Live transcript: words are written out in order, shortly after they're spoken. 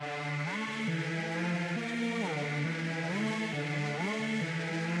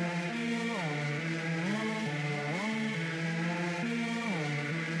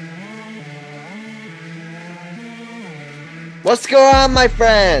What's going on, my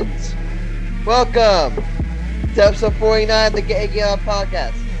friends? Welcome to episode 49 of the Get a Game On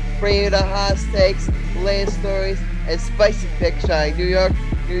podcast, bringing you the hot takes, latest stories, and spicy picks on New York,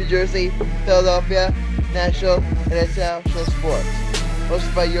 New Jersey, Philadelphia, national, and international sports.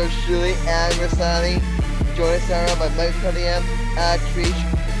 Hosted by yours truly, Adam Grassani. Join us now by Mike Cunningham, Alex Reach,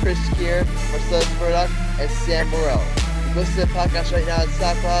 Chris Keir, Marcellus Murdoch, and Sam Morrell. You listen to the podcast right now on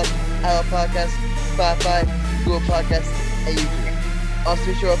SoundCloud, Apple Podcasts, Spotify, Google Podcasts, and YouTube. Also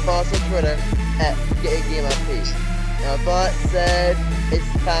be sure to follow us on Twitter at GetYourGameOnP. Now with that said, it's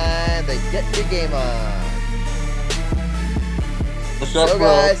time to get your game on. What's up, So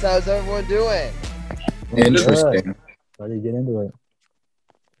guys, how's everyone doing? Interesting. How do you get into it?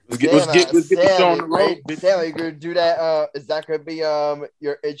 Let's get the show on the road. Sam, are you gonna do that? Is that gonna be your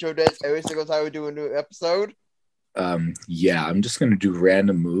intro dance every single time we do a new episode? Yeah, I'm just gonna do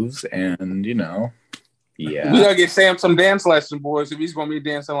random moves and yeah. We gotta get Sam some dance lesson, boys, if he's gonna be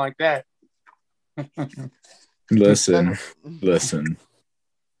dancing like that. Listen.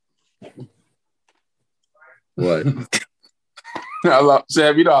 What? I love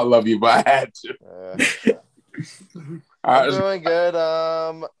Sam, I love you, but I had to. I'm doing good.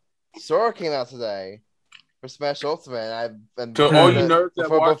 Sora came out today for Smash Ultimate. I've been To all you nerds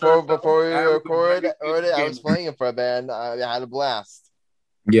that watch before we that was recorded, the biggest I was game. playing it for a band. I had a blast.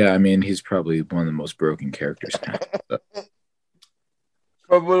 Yeah, I mean he's probably one of the most broken characters now.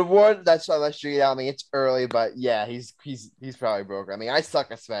 For the one that's on the street, I mean it's early, but yeah, he's probably broken. I mean, I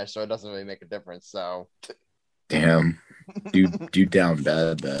suck at Smash, so it doesn't really make a difference. So, Damn. You down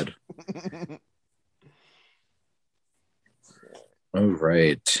bad. All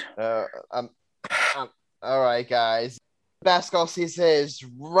right. All right, guys. Basketball season is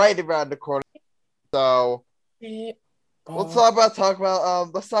right around the corner, so let's talk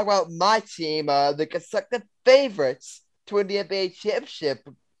about my team, the consecutive favorites to win the NBA championship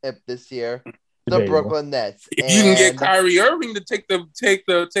this year, the Debatable. Brooklyn Nets. If you can get Kyrie Irving to take the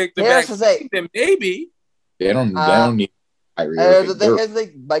Here's the thing. then maybe. They don't need Kyrie Irving. Here's the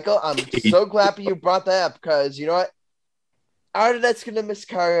thing, Michael. I'm so glad you brought that up because you know what? Are the Nets gonna miss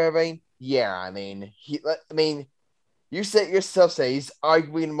Kyrie Irving? Yeah, I mean, you said yourself say he's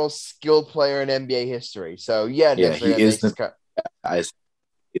arguably the most skilled player in NBA history. So yeah, Yeah, he is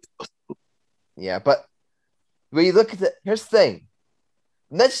yeah, but when you look at here's the thing,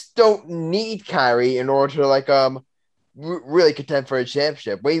 Nets don't need Kyrie in order to really contend for a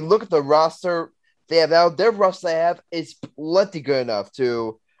championship. When you look at the roster they have now, their roster they have is plenty good enough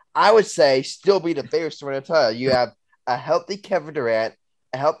to, I would say, still be the favorites to win a title. You have a healthy Kevin Durant,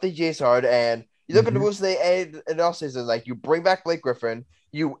 a healthy James Harden, and you look at the moves they added in all season. Like you bring back Blake Griffin,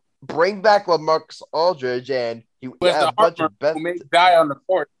 you bring back LaMarcus Aldridge, and you have a bunch of best who may die on the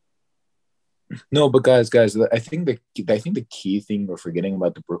court. No, but guys, I think the key thing we're forgetting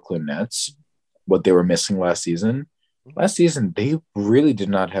about the Brooklyn Nets, what they were missing last season. Last season, they really did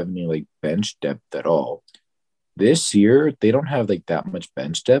not have any bench depth at all. This year, they don't have that much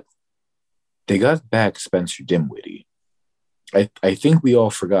bench depth. They got back Spencer Dinwiddie. I think we all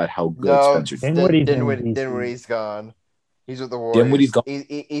forgot how good Spencer Dinwiddie's gone. He's with the Warriors. Dinwiddie's gone.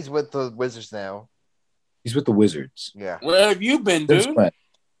 He's with the Wizards now. He's with the Wizards. Yeah. Where have you been, dude?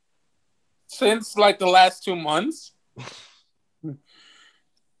 Since the last 2 months.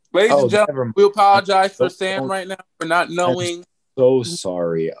 Ladies and gentlemen, we apologize for Sam right now for not knowing. So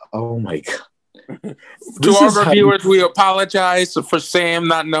sorry. Oh my god. To our viewers, we apologize for Sam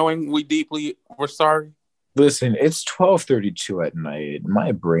not knowing. We're sorry. Listen, it's 12:32 at night.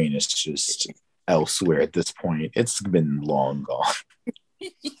 My brain is just elsewhere at this point. It's been long gone.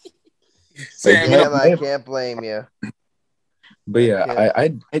 Sam, I can't blame you. But yeah,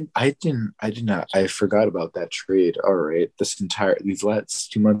 I did not. I forgot about that trade. All right, these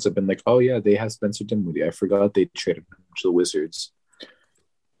last 2 months I've been oh yeah, they have Spencer Dinwiddie. I forgot they traded him to the Wizards.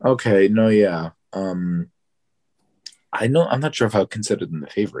 Okay, no, yeah. I know. I'm not sure if I'll consider them the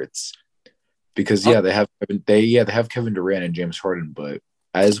favorites because they have Kevin Durant and James Harden, but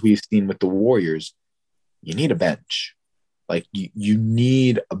as we've seen with the Warriors, you need a bench. You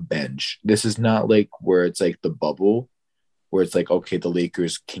need a bench. This is not where it's the bubble, where it's okay, the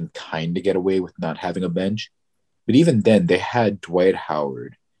Lakers can kind of get away with not having a bench. But even then, they had Dwight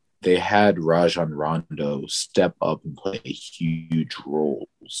Howard. They had Rajon Rondo step up and play huge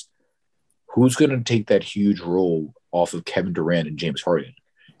roles. Who's going to take that huge role off of Kevin Durant and James Harden?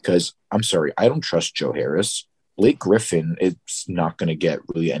 Because, I'm sorry, I don't trust Joe Harris. Blake Griffin is not going to get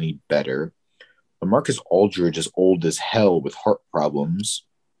really any better. LaMarcus Aldridge is old as hell with heart problems.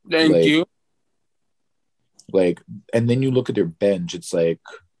 Thank you. And then you look at their bench, it's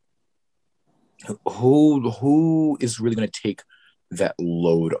who is really going to take that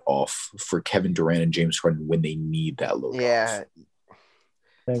load off for Kevin Durant and James Harden when they need that load Yeah.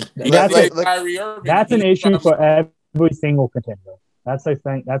 off? That's an issue for every single contender. That's a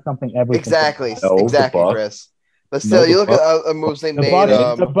thing. That's something every exactly, No, exactly, the Chris. But still, you look at a moves they made.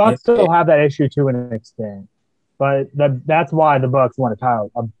 The Bucks still have that issue to an extent, but that's why the Bucks won a title.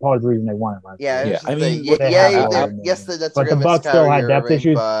 Part of the reason they won it. Yes, but that's the Bucks still had depth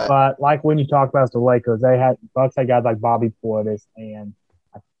issues. But like when you talk about the Lakers, Bucks had guys like Bobby Portis and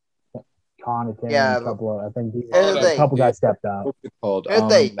Connaughton. Yeah, and a couple guys stepped out. What's it called?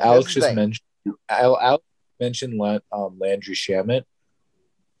 Alex just mentioned. Alex mentioned Landry Shamet.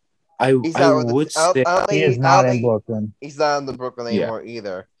 I would say he is not in Brooklyn. He's not in the Brooklyn anymore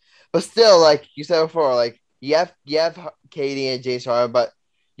either. But still, like you said before, like you have Katie and James Harden, but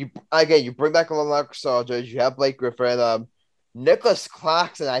you bring back LaMarcus Aldridge, you have Blake Griffin, Nicholas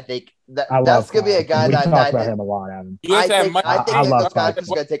Claxton. I think that's gonna be a guy we that talk about him a lot. I think Nicholas Claxton is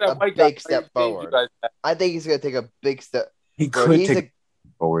gonna take a big step forward. I think he's gonna take a big step. He could take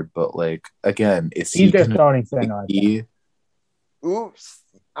forward, but like again, he's their starting center. Oops,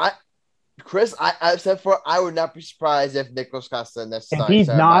 Chris, I've said before, I would not be surprised if Nicholas Claxton if he's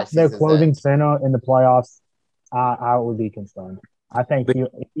not their closing center in the playoffs, I would be concerned. I think if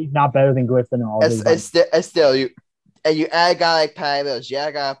he's not better than Griffin or still you add a guy like Patty Mills, you add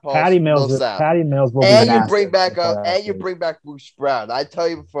a guy like Paul Patty Mills will and you bring back Bruce Brown. I tell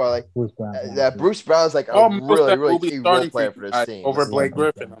you before, like Bruce Brown is like a really key role player for this team over Blake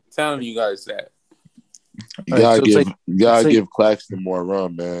Griffin. I'm telling you guys that. You gotta give Claxton more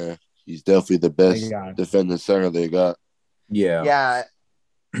run, man. He's definitely the best defending center they got. Yeah.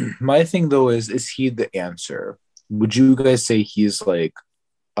 My thing though is he the answer? Would you guys say he's like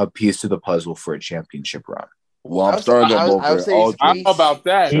a piece to the puzzle for a championship run? Well, I'm starting to over. I don't know about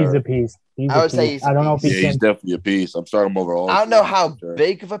that. He's a piece. I don't know if he's definitely a piece. I'm starting him over all. I don't know how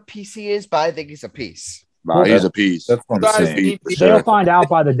big of a piece he is, but I think he's a piece. Nah, he's a piece. That's what I'm saying. They'll find out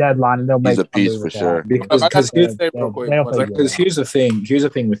by the deadline, and they'll make. He's a piece for sure. Because here's the thing. Here's the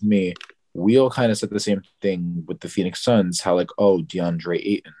thing with me. We all kind of said the same thing with the Phoenix Suns. How like, oh, DeAndre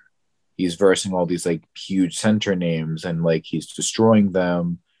Ayton, he's versing all these like huge center names, and like he's destroying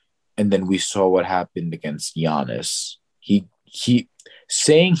them. And then we saw what happened against Giannis. He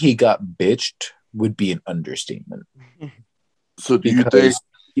saying he got bitched would be an understatement. So do you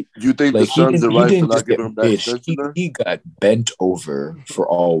think the Suns are right for not giving him that extension? He got bent over for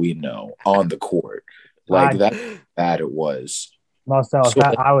all we know on the court. Like that bad it was. Marcel,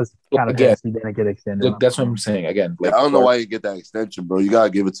 I was kind of pissed he didn't get extended. Look, that's what I'm saying. Again, like, I don't know why you get that extension, bro. You gotta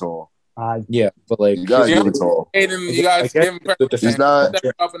give it to him. But like you gotta give it to him. You guys give him credit. He's not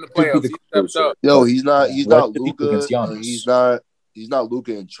up in the playoffs. He stepped up. Yo, he's not Luka. He's not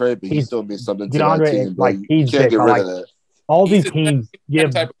Luka and Trey, but he still means something to that team. Like you can't get rid of that. All these teams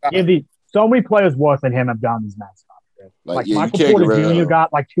give so many players worse than him have done these matches. Like Michael Porter Jr.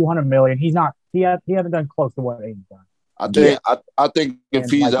 got like $200 million. He hasn't done close to what Aiden's done. I think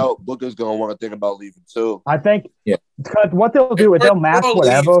if he's out, Booker's gonna want to think about leaving too. I think because what they'll do is they'll match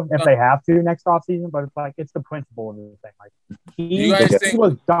whatever if they have to next offseason, but it's like it's the principle of the thing. Like he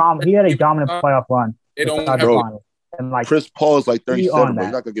had a dominant playoff run. And like Chris Paul is like 37, but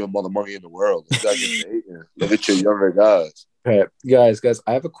you're not gonna give him all the money in the world. You gotta give him Look at your younger guys. Okay, guys,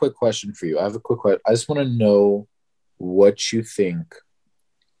 I have a quick question for you. I just want to know what you think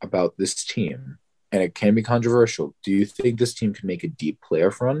about this team. And it can be controversial. Do you think this team can make a deep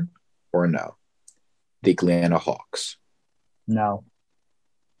playoff run or no? The Atlanta Hawks. No.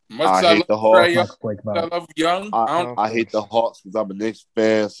 I hate the Hawks. I love Young. I hate the Hawks because I'm a Knicks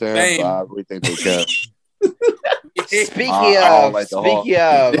fan, Sam, but I really think they can. Speaking of,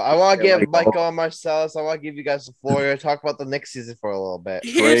 I want to give Michael and Marcellus. I want to give you guys the floor here. Talk about the next season for a little bit.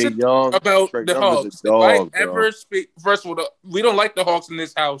 Here's about the Hawks. First of all, we don't like the Hawks in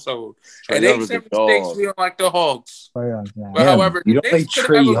this household. At 8-7-6, we don't like the Hawks. But however, you don't like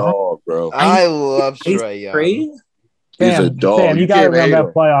Trae Young, bro. I love Trae Young. He's a dog. Sam, you got to remember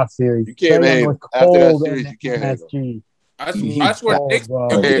that playoff series. You can't hate him. After that series, you can't hate him. I swear, if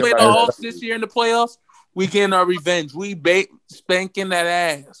we play the Hawks this year in the playoffs, we getting our revenge. We spanking that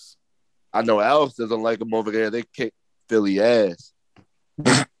ass. I know Alex doesn't like them over there. They kick Philly ass.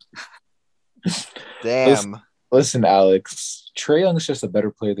 Damn. Listen, Alex. Trae Young's just a better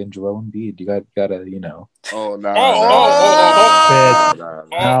player than Joel Embiid. You gotta, you know. Oh no!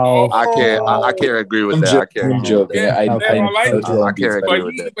 I can't agree with that. I'm joking. I can't agree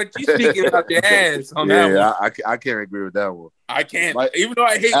with that. But you speaking out your ass on that one. I can't agree with that one. I can't. Even though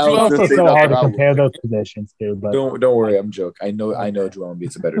I hate Joel Embiid, it's so hard to compare those positions too. But don't worry, I'm joking. I know Joel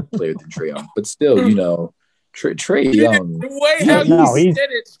Embiid's a better player than Trae Young, but still, you know. Trae Young. The way how you said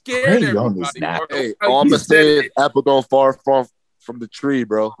it scared everybody. Hey, all I'm gonna say is apple don't fall from the tree,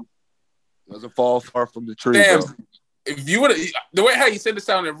 bro. Doesn't fall far from the tree, bro. If you would, the way how you said it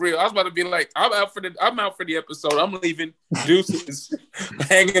sounded real. I was about to be like, I'm out for the episode. I'm leaving. Deuces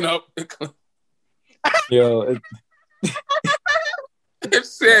hanging up. Yo,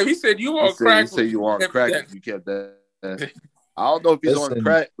 Sam, he said you want crack. He said you want crack. You kept that. I don't know if he's on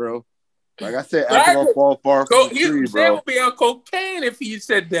crack, bro. Like I said, apple don't fall far from the tree, bro. Sam would be on cocaine if he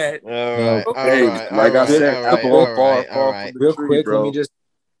said that. All right. Like I said, apple don't fall far from the real tree, quick, bro. Let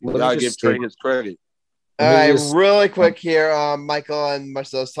me gotta give Trae his credit. All right, really quick here. Michael and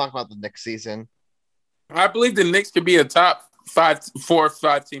Marcelo, let's talk about the next season. I believe the Knicks could be a top 4 or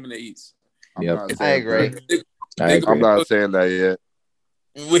 5 team in the East. I agree. I'm not saying that yet.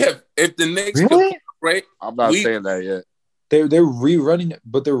 If the Knicks right? I'm not saying that yet. They're rerunning it,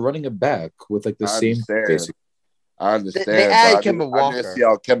 but they're running it back with like the same. I understand. They added Kemba Walker. I need to see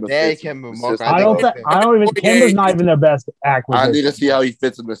how Kemba fits. I don't even. Kemba's not even their best acquisition. I need to see how he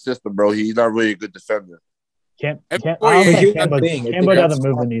fits in the system, bro. He's not really a good defender. Kemba doesn't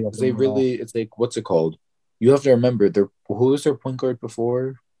move the needle. It's like, what's it called? You have to remember, who was their point guard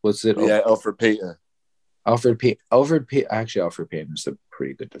before? Was it? Yeah, Elfrid Payton. Alfred Payton. Actually, Elfrid Payton's a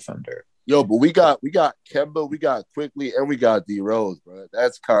pretty good defender. Yo, but we got Kemba, we got Quickly, and we got D Rose, bro.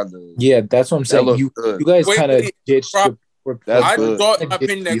 That's kind of that's what I'm saying. You guys kind of ditched. I thought, in my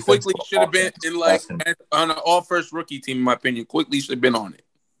opinion, that Quickly should have been in on an all-first rookie team. In my opinion, Quickly should have been on it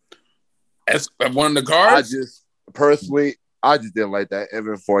as one of the guards. I just didn't like that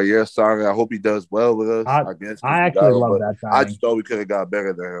Evan Fournier song. I hope he does well with us. I actually love that song. I just thought we could have got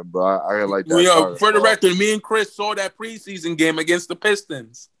better than him, bro. I didn't like that. For the record, me and Chris saw that preseason game against the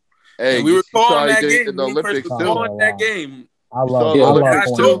Pistons. Hey, and we were calling that game. In the Olympics that game. I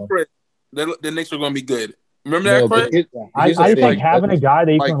told Chris the Knicks were going to be good. Remember that, Chris? I just think having a guy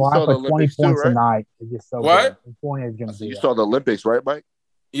that you can line for 20 points a night is just so good. You saw the Olympics, right, Mike?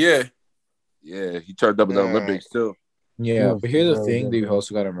 Yeah. Yeah, he turned up in the Olympics, too. Yeah, but here's the thing that you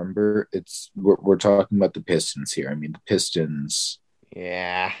also got to remember: we're talking about the Pistons here. I mean, the Pistons.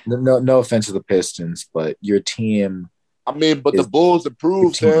 Yeah. No offense to the Pistons, but your team. I mean, but the Bulls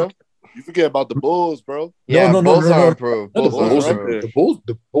improved, Sam. You forget about the Bulls, bro. Yeah, Bulls are improved.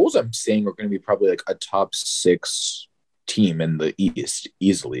 The Bulls, I'm saying, are going to be probably like a top 6 team in the East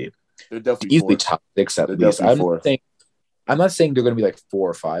easily. They're definitely easily top 6 at least. I'm not saying they're going to be like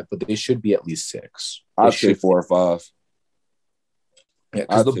 4 or 5, but they should be at least 6. I'd say 4 or 5. Yeah,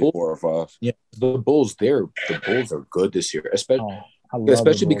 because the Bulls 4 or 5. Yeah, the Bulls are good this year,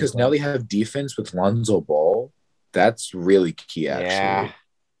 especially because now they have defense with Lonzo Ball. That's really key, actually. Yeah.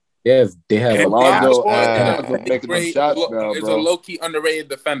 They have Lonzo making them shots now, bro. It's a low-key underrated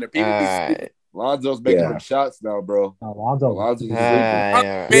defender. Lonzo's making them shots now, bro. Lonzo's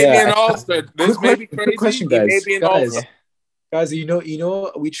maybe an all-star. This may be crazy. Quick question, guys. Guys, you know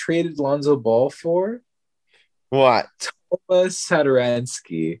what we traded Lonzo Ball for? What? Thomas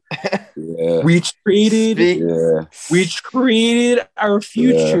Satoransky. Yeah. We traded our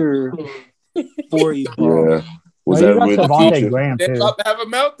future for you. Yeah. Was that really the future? Graham, they're about to have a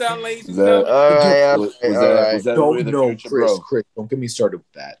meltdown, ladies and gentlemen. Chris, don't get me started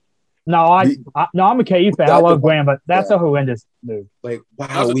with that. No, I'm a KU fan. I love Graham, but that's a horrendous move. Like,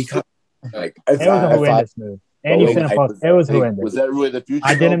 wow, it was a horrendous move. And you shouldn't have it was horrendous. Was that really the future?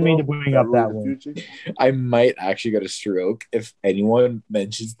 I didn't mean to bring up that one. I might actually get a stroke if anyone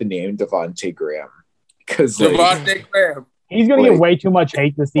mentions the name Devontae Graham. Because Devontae Graham. He's going to get way too much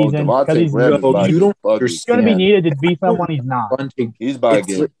hate this season because he's going to be needed to be someone he's not. He's about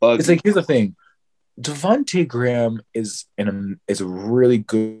to get bugged. It's like, here's the thing. Devontae Graham is a really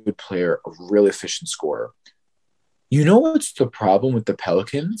good player, a really efficient scorer. You know what's the problem with the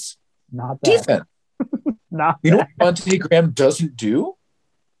Pelicans? Not that. Defense. You know what Devontae Graham doesn't do?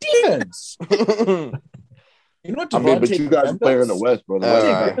 Defense. You know what but you guys play in the West, bro.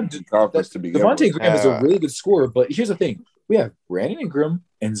 Devontae Graham is a really good scorer, but here's the thing. We have Brandon Ingram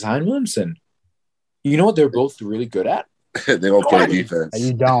and Zion Williamson. You know what they're both really good at? They don't play defense.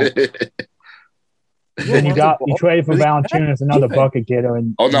 You don't. Then you traded for Valanciunas, another bucket getter,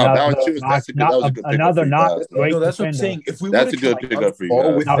 and Valanciunas, that's a good another not great. No, that's what I'm saying. If we that's a good pickup for you.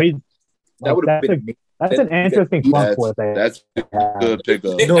 That would have been. That's an interesting front court. That's a good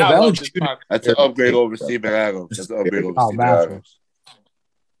pickup. No, Valanciunas. That's an upgrade over Steven Adams. That's an upgrade over Steven Adams.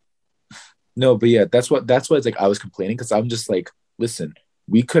 No, but yeah, that's why it's like I was complaining because I'm just like, listen,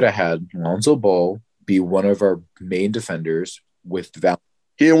 we could have had Lonzo Ball be one of our main defenders with Val.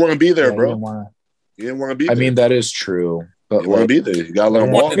 He didn't want to be there, bro. He didn't want to be there. I mean, that is true. But you want to be there. You gotta let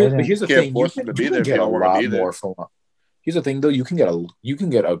him walk. But here's the thing: force him to be there. If you don't want to be there. Here's the thing, though: you can get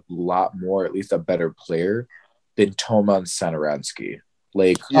a lot more, at least a better player than Toman Satoransky.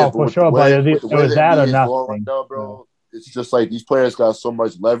 Like, for sure, but it was that or nothing, right now, bro. It's just like these players got so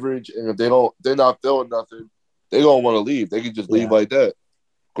much leverage, and if they're not feeling nothing, they don't want to leave. They can just leave like that.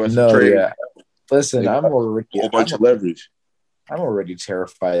 Listen, I'm already a whole bunch of leverage. I'm already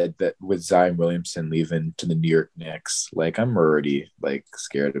terrified that with Zion Williamson leaving to the New York Knicks, like I'm already like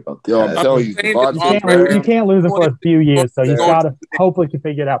scared about that. Yo, I'm telling you, you can't lose him for a few years, so you gotta hopefully can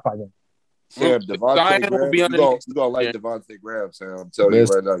figure it out by then. Sam, Devontae Graham, you're gonna like Devontae Graham, Sam. I'm telling you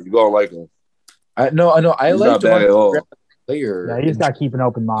right now, you're gonna like him. I know. I like Devontae Graham player. Yeah, he's got to keep an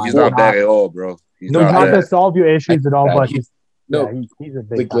open mind. He's not bad at all, bro. He's not to solve your issues at all, but he's a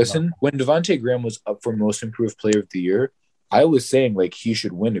big like, listen, when Devontae Graham was up for Most Improved Player of the Year, I was saying like he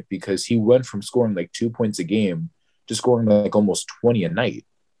should win it because he went from scoring like 2 points a game to scoring like almost 20 a night.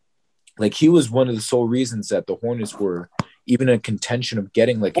 Like he was one of the sole reasons that the Hornets were even in contention of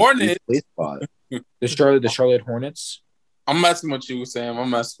getting like a place spot. The Charlotte Hornets. I'm messing with you, Sam. I'm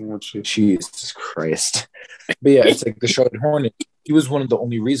messing with you. Jesus Christ. But yeah, it's like the Charlotte Hornets. He was one of the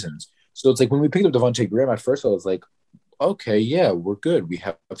only reasons. So it's like when we picked up Devontae Graham, at first I was like, okay, yeah, we're good. We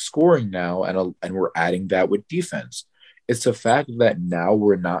have scoring now, and we're adding that with defense. It's the fact that now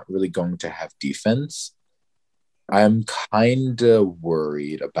we're not really going to have defense. I'm kind of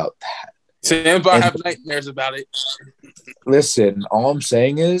worried about that. Sam, I have nightmares about it. Listen, all I'm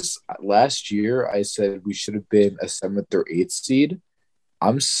saying is last year I said we should have been a 7th or 8th seed.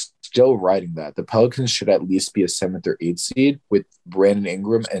 I'm still riding that. The Pelicans should at least be a 7th or 8th seed with Brandon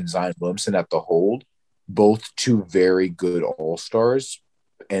Ingram and Zion Williamson at the hold, both two very good all-stars,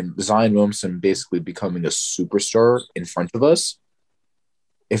 and Zion Williamson basically becoming a superstar in front of us.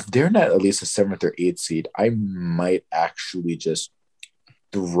 If they're not at least a 7th or 8th seed, I might actually just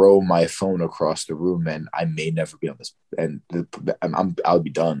throw my phone across the room, and I may never be on this. And I'll be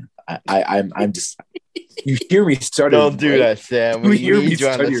done. I'm just. You hear me starting. Don't do that, Sam. We need you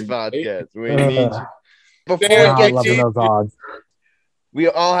on this podcast. We need you. Before we get those odds, we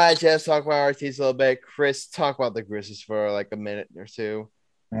all had a chance to talk about our teams a little bit. Chris, talk about the Grizzlies for like a minute or two.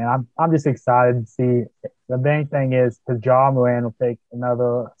 Man, I'm just excited to see. The main thing is because Ja Morant will take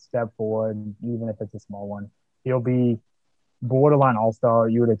another step forward, even if it's a small one. He'll be borderline all-star,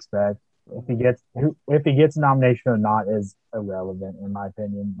 you would expect. If he gets a nomination or not is irrelevant, in my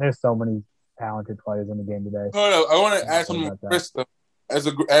opinion. There's so many talented players in the game today. No, I want to ask him, Chris,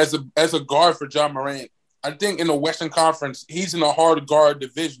 as a guard for Ja Morant. I think in the Western Conference, he's in a hard guard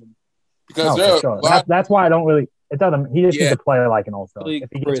division because that's why I don't really. It doesn't. He just needs to play like an all-star. If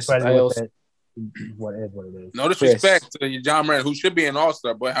he gets credit with it, what it is. No disrespect to Ja Morant, who should be an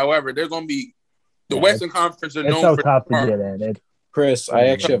all-star, but however, they're going to be. The Western Conference are known so for tough to get in. Chris, I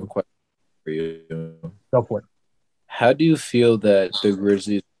actually have a question for you. Go for it. How do you feel that the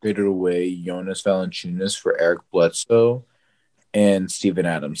Grizzlies traded away Jonas Valanciunas for Eric Bledsoe and Steven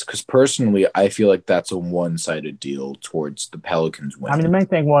Adams? Because personally, I feel like that's a one-sided deal towards the Pelicans winning. I mean, the main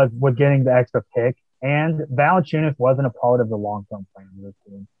thing was getting the extra pick, and Valanciunas wasn't a part of the long-term plan of this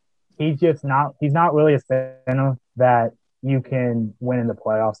team. He's not really a center that you can win in the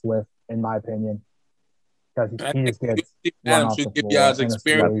playoffs with, in my opinion. Because he just gets run off the floor. Give y'all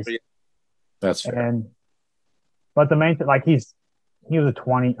experience. That's fair. But the main thing, like he was a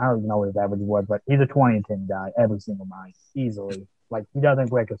 20. I don't even know what his average was, but he's a 20 and 10 guy every single night, easily. Like he doesn't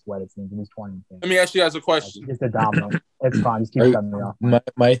break a sweat. It seems, and he's 20 and 10. Let me ask you guys a question. Just a dominant. It's fine. Just keep cutting me off.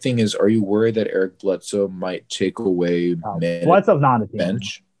 My thing is, are you worried that Eric Bledsoe might take away Bledsoe's not a team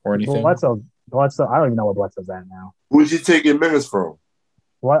bench or anything? Bledsoe. I don't even know where Bledsoe's at now. Who's he taking minutes from?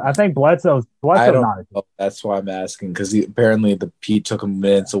 I think Bledsoe's not a team. That's why I'm asking, because apparently the Pete took him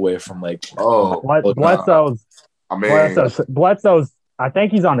minutes away from like. Bledsoe's. Bledsoe's. I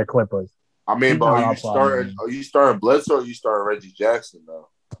think he's on the Clippers. I mean, but are you starting Bledsoe or are you starting Reggie Jackson though?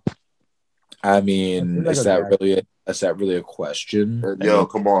 I mean, is that really a question? Yo,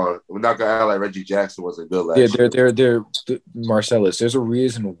 come on. We're not gonna act like Reggie Jackson wasn't good last year. They're Marcellus, there's a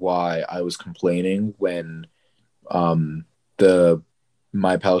reason why I was complaining when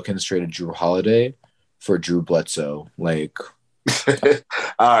my Pelicans traded Drew Holiday for Drew Bledsoe. Like,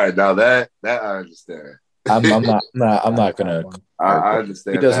 all right, now that I understand. I'm not gonna. I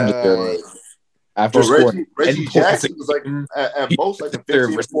understand. He doesn't deserve it. After scoring, Reggie Jackson was like at most like a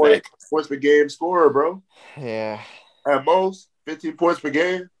 15 points per game scorer, bro. Yeah. At most 15 points per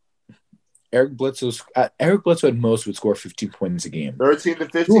game. Eric Bledsoe at most would score 15 points a game. 13 to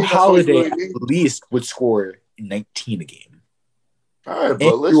 15. Jrue Holiday at least would score 19 a game. All right,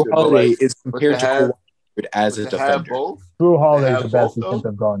 but listen, Jrue Holiday is compared to Kawhi as a defender. Jrue Holiday is the best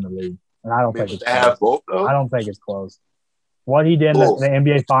defensive guard in the league, and I don't think it's close. I don't think it's close. What he did in the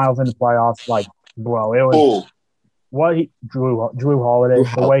NBA Finals and the playoffs, like, bro, it was Jrue Holiday,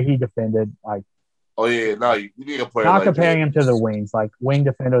 the way he defended, like. Oh yeah, no, you need a player. Not comparing him to the wings, like wing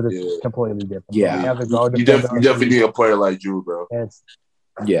defender is completely different. Yeah, you definitely need a player like Jrue, bro. There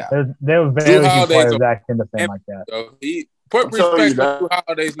were very few players that can defend like that. Put respect on Jrue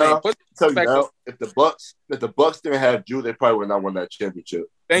Holiday's name. If the Bucks didn't have Jrue, they probably would not win that championship.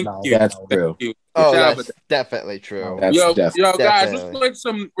 Thank you. That's true. Oh, that's definitely true. Yo, guys, let's put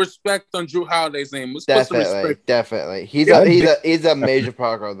some respect on Jrue Holiday's name. Let's put some respect. Definitely. He's a major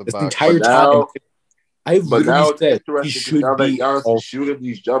part of the Bucks. Entire time. But now it's interesting now that Giannis is shooting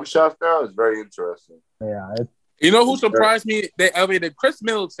these jump shots now is very interesting. Yeah. You know who surprised me? They elevated Chris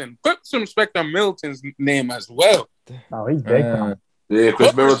Middleton. Put some respect on Middleton's name as well. Oh, he's big time. Yeah,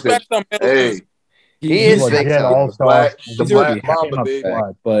 Chris Middleton. Hey, he is big time. Black Mamba, baby.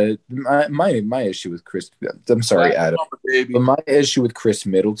 But my issue with Chris, I'm sorry, Adam. But my issue with Chris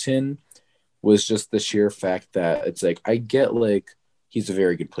Middleton was just the sheer fact that it's like I get like. He's a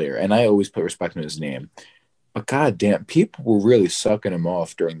very good player, and I always put respect on his name. But goddamn, people were really sucking him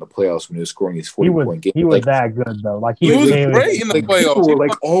off during the playoffs when he was scoring these 40-point games. He was that good though. Like he was great in the playoffs. People were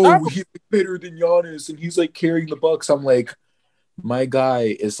like, "Oh, he's better than Giannis," and he's like carrying the Bucks. I'm like, my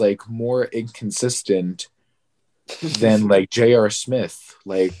guy is like more inconsistent than like J.R. Smith.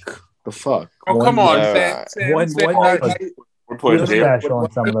 Like the fuck. Come on, one night. We're putting special on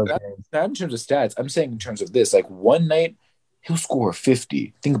some of those games. Not in terms of stats. I'm saying in terms of this. Like one night. He'll score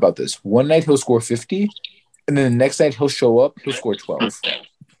 50. Think about this. One night he'll score 50, and then the next night he'll show up, he'll score 12.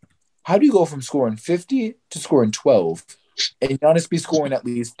 How do you go from scoring 50 to scoring 12, and Giannis be scoring at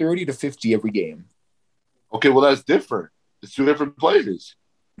least 30 to 50 every game? Okay, well, that's different. It's two different players.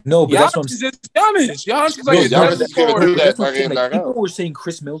 No, but that's what I'm saying. Giannis is like like, people were saying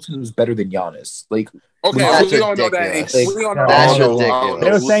Chris Middleton was better than Giannis. Like, okay, we don't know that. That's ridiculous. They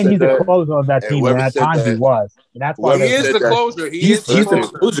were saying he's the closer of that team, and at times he was. And that's why he is the closer. He's the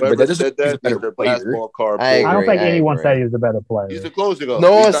closer, but that doesn't mean he's a better player. I don't think anyone said he was the better player. He's the closer.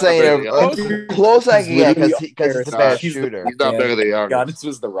 No one's saying close. I can get because he's the best shooter. He's not better than Giannis. Giannis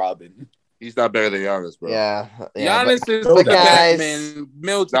was the Robin. He's not better than Giannis, bro. Yeah. Giannis is the Batman.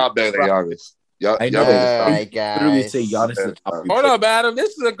 Middleton not better than Giannis. I know. Guys. Literally say Giannis is the top. Hold up, Adam.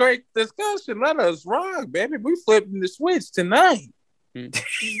 This is a great discussion. Let us rock, baby. We flipping the switch tonight. I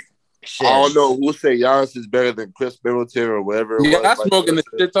don't know. We'll say Giannis is better than Chris Middleton or whatever. Yeah, I'm smoking the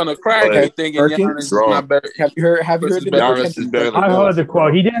shit on the crack. You thinking Giannis is not better? Have you heard Giannis is better than I heard the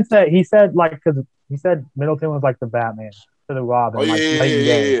quote. He didn't say. He said like because he said Middleton was like the Batman to the Robin. Oh,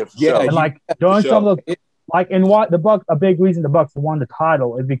 yeah. And like during some of the and what the Bucks, a big reason the Bucks won the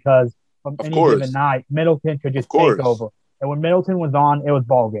title is because from any given night, Middleton could just take over. And when Middleton was on, it was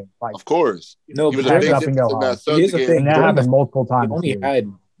ball game. Like, of course. No, he was a big difference in that Suns game. And that happened multiple times. Only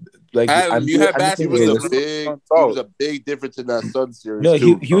had like he was a big difference in that Sun series. No,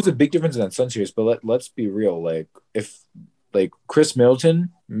 he was a big difference in that Sun series. But let's be real. Like if like Chris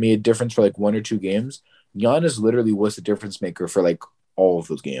Middleton made a difference for like one or two games, Giannis literally was the difference maker for like all of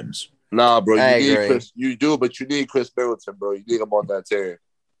those games. Nah, bro, you do, but you need Chris Middleton, bro. You need him on that team.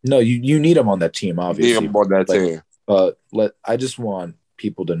 No, you need him on that team, obviously. You need him on that team. But I just want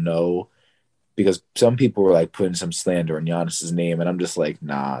people to know, because some people were like putting some slander on Giannis's name, and I'm just like,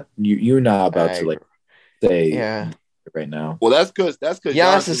 nah, you're not about to like say right now. Well, that's because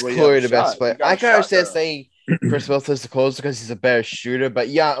Giannis is clearly the best player. I can understand saying Chris Middleton is the closer because he's a better shooter, but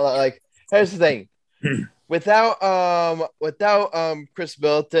yeah, like here's the thing: without Chris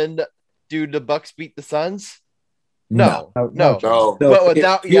Middleton, do the Bucks beat the Suns? No. But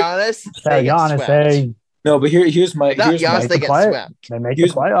without Giannis, they get swept. No, but here's my Giannis, they get swept. They make the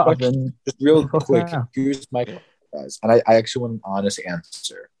playoffs. Just real quick, here's my guys, and I actually want an honest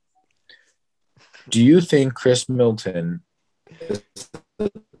answer. Do you think Chris Middleton is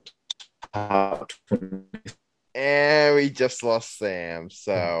the top 20? And we just lost Sam,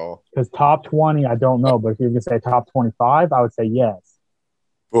 so because top 20, I don't know, but if you could say top 25, I would say yes.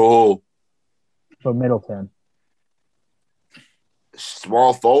 Oh, for Middleton.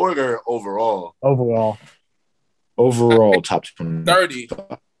 Small forward or overall? Overall, top 20. 30.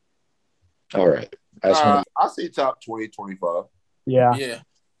 All right. I'll say top 20, 25. Yeah.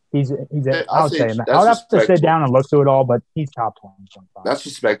 he's I would say I would have to sit down and look through it all, but he's top 20. That's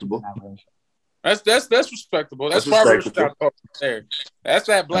respectable. That's respectable. That's barbershop talk there. That's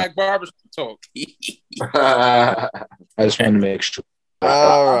that black barbershop talk. I just wanted to make sure.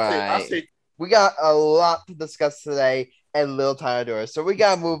 All right. We got a lot to discuss today and little time to do it. So we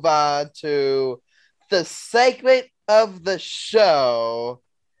got to move on to the segment of the show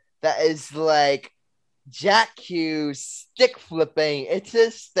that is like Jack Hughes stick flipping into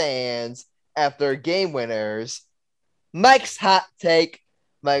the stands after game winners. Mike's hot take.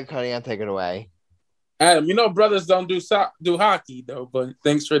 Mike Cunningham, take it away. Adam, brothers don't do hockey though, but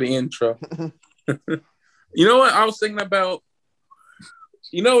thanks for the intro. You know what I was thinking about?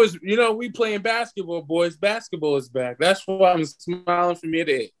 We playing basketball, boys. Basketball is back. That's why I'm smiling from ear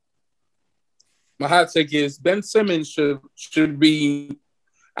to ear. My hot take is Ben Simmons should be.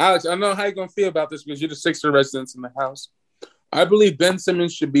 Alex, I know how you're gonna feel about this because you're the Sixers residents in the house. I believe Ben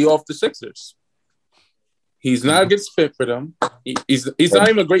Simmons should be off the Sixers. He's not a good fit for them. He's not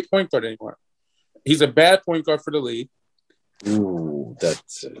even a great point guard anymore. He's a bad point guard for the league. Ooh,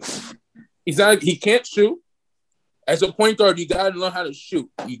 that's. He can't shoot. As a point guard, you gotta learn how to shoot.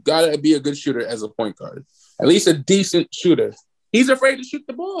 You gotta be a good shooter as a point guard. At least a decent shooter. He's afraid to shoot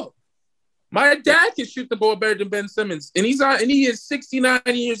the ball. My dad can shoot the ball better than Ben Simmons, and he is 69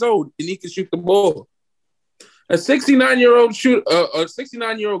 years old, and he can shoot the ball. A 69-year-old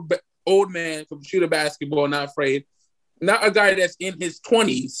old man can shoot a basketball, not afraid. Not a guy that's in his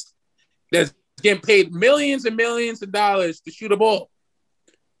 20s that's getting paid millions and millions of dollars to shoot a ball.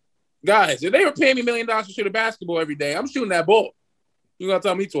 Guys, if they were paying me $1 million to shoot a basketball every day, I'm shooting that ball. You gotta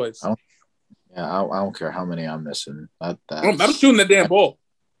tell me twice. I don't care how many I'm missing. I'm shooting the damn ball.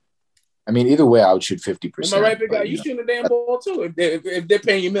 I mean, either way, I would shoot 50%. Am I right, big guy? You shooting the damn ball too if they're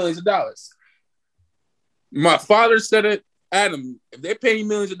paying you millions of dollars. My father said it, Adam. If they're paying you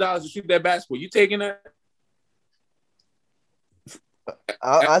millions of dollars to shoot that basketball, you taking that?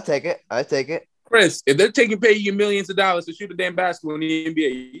 I'll take it. Chris, if they're paying you millions of dollars to shoot a damn basketball in the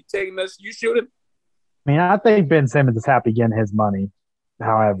NBA, you taking this? You shooting? I mean, I think Ben Simmons is happy getting his money,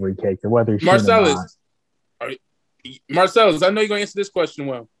 however he takes it, whether he's Marcellus, Marcellus, I know you're gonna answer this question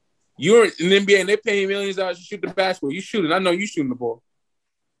well. You're in the NBA and they're paying millions of dollars to shoot the basketball. You shooting? I know you shooting the ball.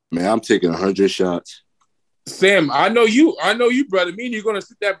 Man, I'm taking 100 shots. Sam, I know you, brother. Me and you're gonna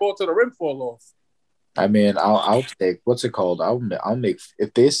shoot that ball till the rim fall off. I mean, I'll take what's it called? I'll make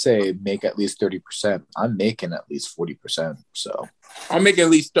if they say make at least 30%, I'm making at least 40%. So I'll make at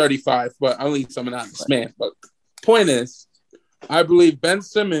least 35, but I'll leave some anonymous man. But point is, I believe Ben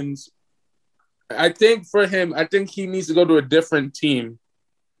Simmons. I think he needs to go to a different team.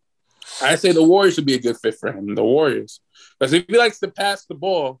 I say the Warriors would be a good fit for him. The Warriors, because if he likes to pass the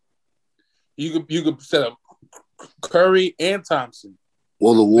ball, you could set up Curry and Thompson.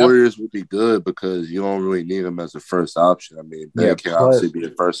 Well, the Warriors would be good because you don't really need him as a first option. I mean, they can obviously be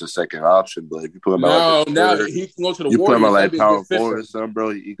the first or second option, but if you put him out, he can go to the Warriors. You put him out like power forward or something, bro.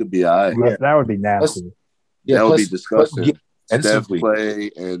 He could be all right. Yeah, that would be nasty. That would be disgusting. Steph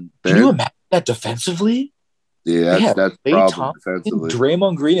play and Ben. Can you imagine that defensively? Yeah, that's a problem defensively.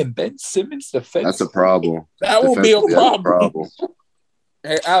 Draymond Green and Ben Simmons defensively. That's a problem. That won't be a problem.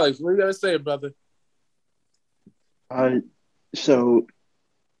 Hey, Alex, what are you gonna say, brother?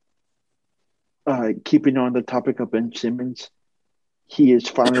 Keeping on the topic of Ben Simmons, he is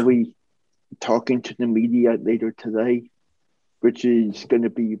finally talking to the media later today, which is going to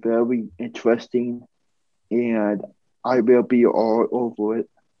be very interesting, and I will be all over it.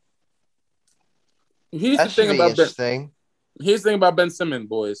 Here's the thing about Ben Simmons,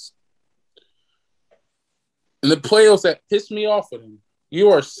 boys. In the playoffs that pissed me off with him, you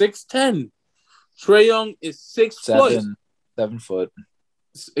are 6'10". Trae Young is 6 foot. 7 foot.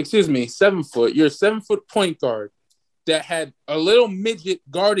 Excuse me, 7 foot. You're a 7 foot point guard that had a little midget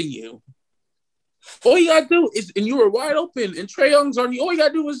guarding you. All you gotta do is, and you were wide open, and Trae Young's on you. All you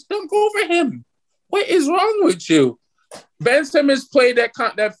gotta do is dunk over him. What is wrong with you? Ben Simmons played that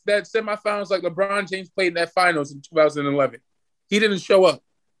semifinals like LeBron James played in that finals in 2011. He didn't show up.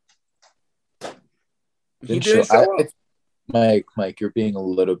 Mike, you're being a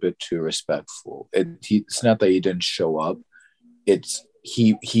little bit too respectful. It's not that he didn't show up. It's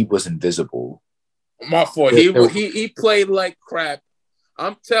he was invisible. My fault. He played like crap.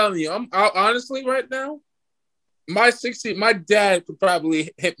 I'm telling you. Honestly right now, my dad could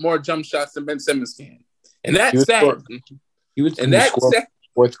probably hit more jump shots than Ben Simmons can, and that's sad. He was in the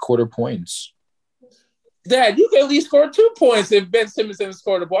fourth quarter points. Dad, you can at least score 2 points if Ben Simmons didn't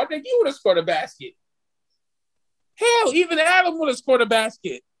score the ball. I think you would have scored a basket. Hell, even Adam would have scored a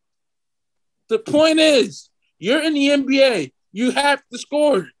basket. The point is, you're in the NBA. You have to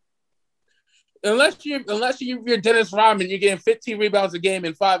score. unless you're Dennis Rodman, you're getting 15 rebounds a game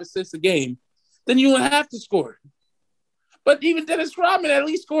and 5 assists a game, then you don't have to score. But even Dennis Rodman at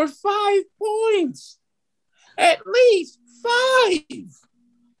least scored 5 points. At least 5.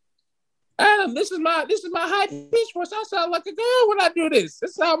 Adam, this is my high pitch voice. I sound like a girl when I do this.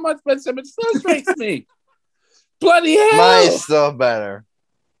 This is how much Ben Simmons frustrates me. Bloody hell! Mine's still better.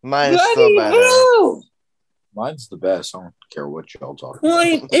 Hell! Mine's the best. I don't care what y'all talking about.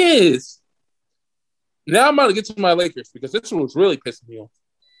 Point is, now I'm about to get to my Lakers because this was really pissing me off.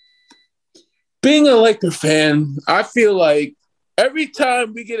 Being a Laker fan, I feel like every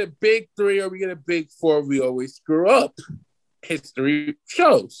time we get a big 3 or we get a big 4, we always screw up. History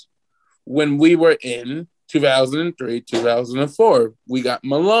shows. When we were in 2003, 2004, we got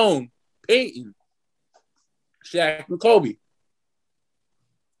Malone, Peyton, Shaq, and Kobe.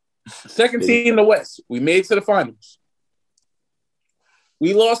 Second team in the West. We made it to the finals.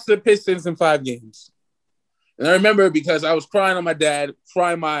 We lost to the Pistons in 5 games. And I remember because I was crying on my dad,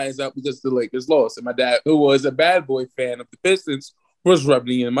 crying my eyes out because the Lakers lost. And my dad, who was a bad boy fan of the Pistons, was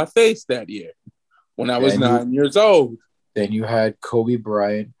rubbing it in my face that year when I was 9 years old. Then you had Kobe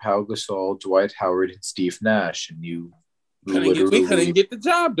Bryant, Pau Gasol, Dwight Howard, and Steve Nash, and we couldn't get the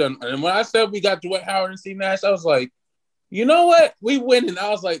job done. And when I said we got Dwight Howard and Steve Nash, I was like, you know what? We winning. I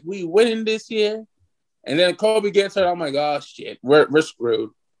was like, we winning this year. And then Kobe gets hurt. I'm like, oh, shit, we're screwed.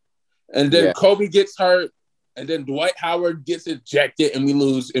 And then Kobe gets hurt, and then Dwight Howard gets ejected, and we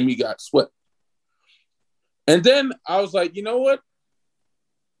lose, and we got swept. And then I was like, you know what?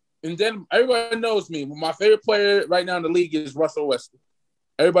 And then everybody knows me. My favorite player right now in the league is Russell Westbrook.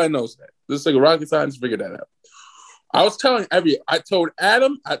 Everybody knows that. This is like a rocket science to figure that out. I told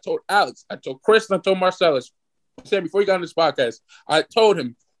Adam, I told Alex, I told Chris, and I told Marcellus. I said before you got on this podcast, I told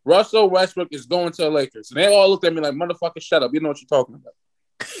him Russell Westbrook is going to the Lakers. And they all looked at me like, motherfucker, shut up. You know what you're talking about.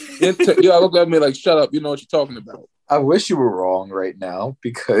 Y'all look at me like, shut up. You know what you're talking about. I wish you were wrong right now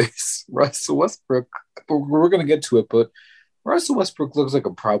because Russell Westbrook, we're going to get to it, but Russell Westbrook looks like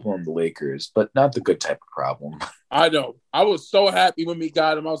a problem on the Lakers, but not the good type of problem. I know. I was so happy when we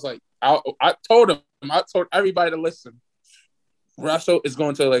got him. I was like, I told everybody to listen. Russell is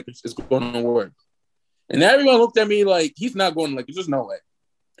going to the Lakers. It's going to work. And everyone looked at me like, he's not going to the Lakers. There's no way.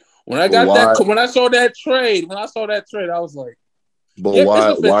 When I saw that trade, I was like, but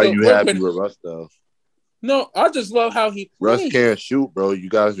why are you happy with Russ though? No, I just love how he plays. Russ can't shoot, bro. You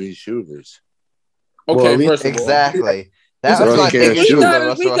guys need shooters. Okay, well, exactly. That's my biggest issue.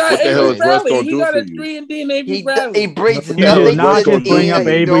 What the hell is Russ going to do for you? 3-and-D and Avery Bradley. He brings nothing. You did not just bring up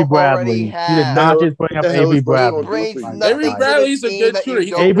Avery Bradley. You did not just bring up Avery Bradley. Avery Bradley's a good shooter.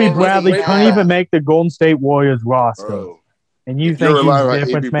 Avery Bradley couldn't even make the Golden State Warriors roster. And you think he's a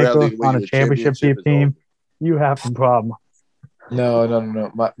difference maker on a championship team? You have some problem. No.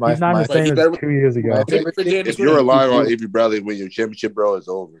 He's not the same as 2 years ago. If you're relying on Avery Bradley to win your championship, bro, it's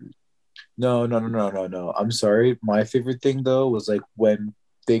over. No. I'm sorry. My favorite thing though was like when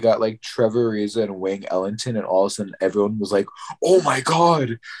they got like Trevor Ariza and Wayne Ellington, and all of a sudden everyone was like, "Oh my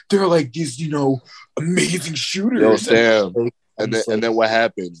god, they're like these, amazing shooters." Yo, Sam. And then what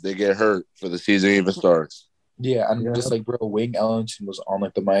happens? They get hurt before the season even starts. Yeah, I'm just like, bro, Wayne Ellington was on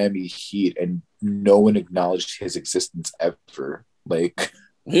like the Miami Heat, and no one acknowledged his existence ever. Like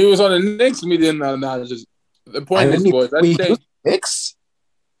he was on the Knicks, and we didn't acknowledge his. The point is, boys, Knicks.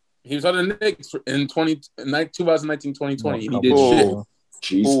 He was on the Knicks in 2019-2020. He did shit.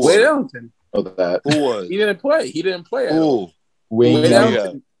 Jesus. Wayne Ellington. Oh, that. Who was? He didn't play. Who? Wayne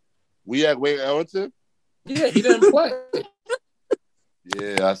Ellington. We had Wayne Ellington? Yeah, he didn't play.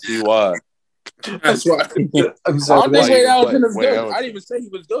 Yeah, I see why. That's why. I'm sorry. I don't think Wayne Ellington is good. I didn't even say he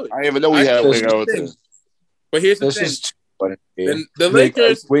was good. I didn't even know we had Wayne Ellington. But here's the thing. The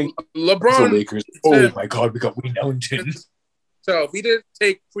Lakers, LeBron. The Lakers. Oh my God, we got Wayne Ellington. So he didn't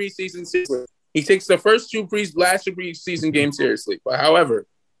take preseason seriously. He takes the first last two preseason games seriously. But however,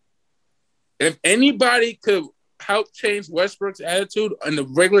 if anybody could help change Westbrook's attitude in the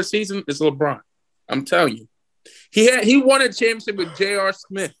regular season, it's LeBron. I'm telling you. He won a championship with J.R.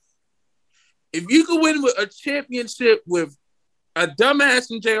 Smith. If you could win with a championship with a dumbass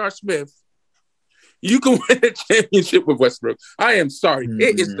in J.R. Smith, you can win a championship with Westbrook. I am sorry.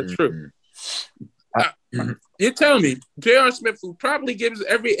 It is the truth. You're telling me J.R. Smith, who probably gives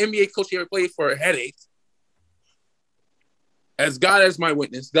every NBA coach he ever played for a headache, as God as my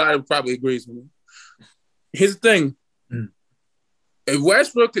witness, God probably agrees with me. Here's the thing. If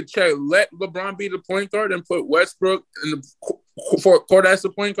Westbrook could let LeBron be the point guard and put Westbrook in the court as the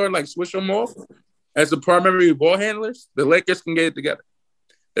point guard, like switch them off as the primary ball handlers, the Lakers can get it together.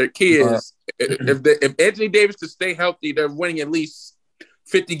 Their key is if Anthony Davis could stay healthy, they're winning at least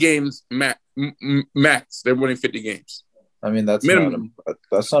 50 games max. They're winning 50 games. I mean, that's minimum.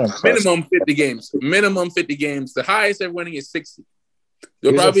 That's not impressive. Minimum 50 games. Minimum 50 games. The highest they're winning is 60.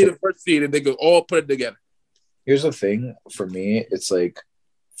 They'll probably be the first seed if they could all put it together. Here's the thing for me. It's like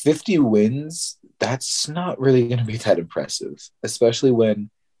 50 wins. That's not really going to be that impressive, especially when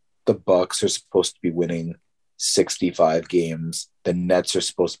the Bucks are supposed to be winning 65 games. The Nets are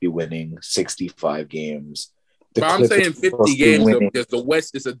supposed to be winning 65 games. But I'm saying 50 games though, because the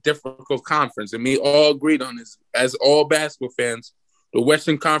West is a difficult conference, and we all agreed on this. As all basketball fans, the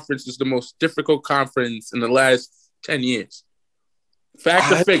Western Conference is the most difficult conference in the last 10 years.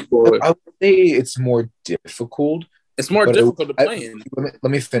 Fact or fake, boy? I would say it's more difficult. It's more difficult to play in.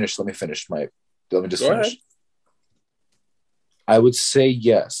 Let me finish, Mike. Let me just Go finish. Ahead. I would say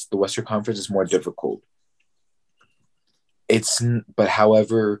yes, the Western Conference is more difficult.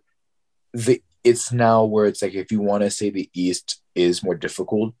 However, it's now where it's like if you want to say the East is more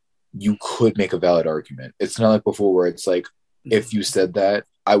difficult, you could make a valid argument. It's not like before where it's like if you said that,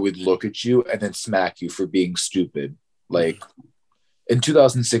 I would look at you and then smack you for being stupid. Like in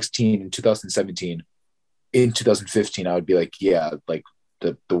 2016, in 2017, in 2015, I would be like, yeah, like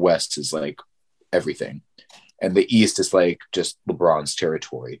the West is like everything. And the East is like just LeBron's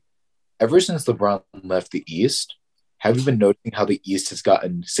territory. Ever since LeBron left the East, have you been noticing how the East has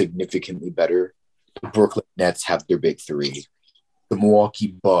gotten significantly better? The Brooklyn Nets have their big three. The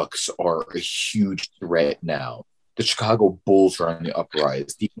Milwaukee Bucks are a huge threat now. The Chicago Bulls are on the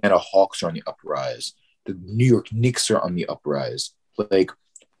uprise. The Atlanta Hawks are on the uprise. The New York Knicks are on the uprise. Like,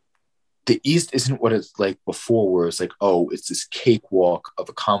 the East isn't what it's like before, where it's like, oh, it's this cakewalk of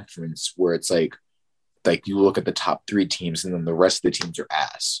a conference where it's like you look at the top three teams and then the rest of the teams are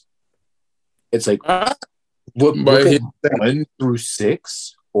ass. It's like, look at 1 through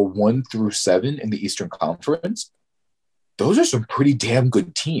 6 or 1 through 7 in the Eastern Conference. Those are some pretty damn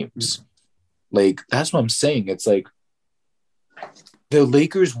good teams. Like, that's what I'm saying. It's like the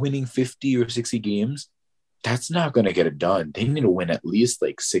Lakers winning 50 or 60 games, that's not going to get it done. They need to win at least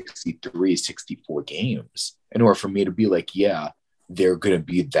like 63, 64 games in order for me to be like, yeah, they're going to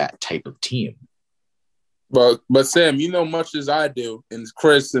be that type of team. But Sam, you know much as I do, and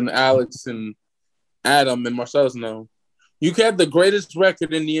Chris and Alex and Adam and Marcellus know, you have the greatest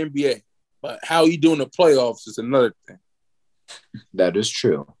record in the NBA, but how you do in the playoffs is another thing. That is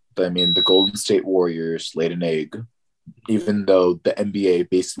true. But I mean, the Golden State Warriors laid an egg, even though the NBA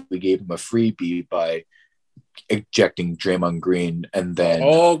basically gave them a freebie by ejecting Draymond Green and then...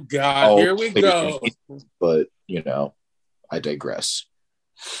 Oh, God, here we go. But, I digress.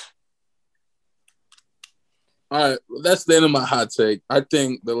 All right, that's the end of my hot take. I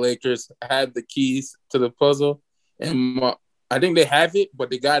think the Lakers have the keys to the puzzle, and I think they have it, but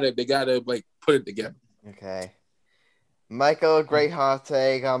they gotta like put it together. Okay, Michael, a great hot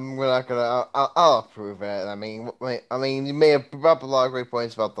take. I'll approve it. I mean, you may have brought up a lot of great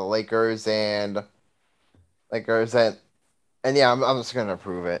points about the Lakers and yeah, I'm just gonna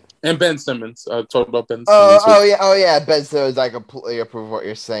approve it. And Ben Simmons. I talked about Ben Simmons. Oh yeah, Ben Simmons. I completely approve what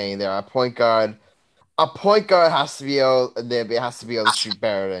you're saying there. A point guard has to be able to shoot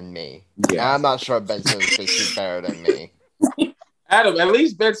better than me. Yeah. I'm not sure Ben Simmons can shoot better than me. Adam, at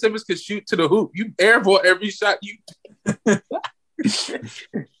least Ben Simmons can shoot to the hoop. You airball every shot you.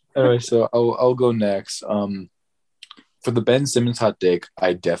 All right, so I'll go next. For the Ben Simmons hot take,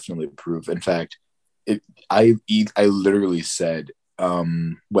 I definitely approve. In fact, I literally said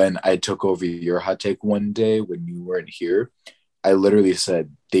when I took over your hot take one day when you weren't here, I literally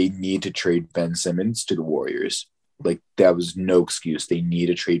said they need to trade Ben Simmons to the Warriors. Like, that was no excuse. They need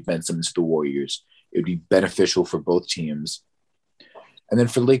to trade Ben Simmons to the Warriors. It would be beneficial for both teams. And then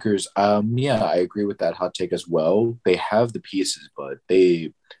for Lakers, yeah, I agree with that hot take as well. They have the pieces, but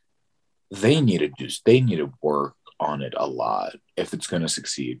they need to work on it a lot if it's going to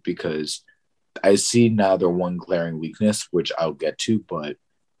succeed, because I see now their one glaring weakness, which I'll get to, but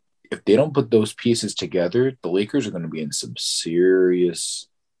if they don't put those pieces together, the Lakers are going to be in some serious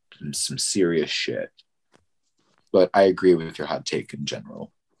shit. But I agree with your hot take in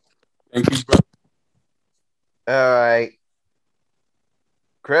general. Thank you, bro. All right,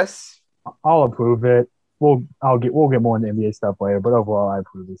 Chris. I'll approve it. We'll get more into NBA stuff later, but overall, I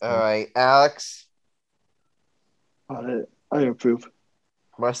approve this. All right, Alex. I approve.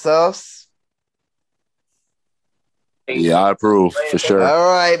 Marcellus. Yeah, I approve for sure.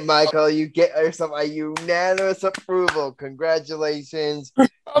 All right, Michael, you get yourself a unanimous approval. Congratulations.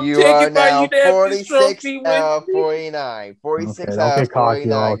 You are now 46 out of 49. 46 out of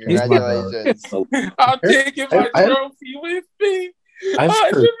 49. Congratulations. I'm taking my trophy with me. I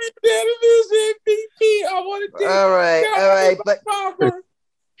should be unanimous MVP. I want to take All right.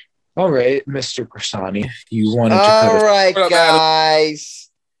 All right, Mr. Grisani, you wanted to cut us. All right, guys.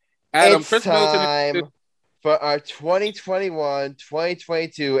 Adam, it's time for our 2021-2022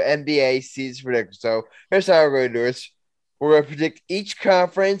 NBA season prediction. So here's how we're going to do it. We're going to predict each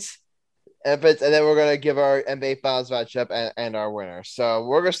conference, and then we're going to give our NBA Finals matchup and our winner. So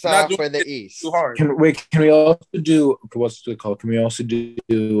we're going to start for the East. Too hard. Can we also do what's the call? Can we also do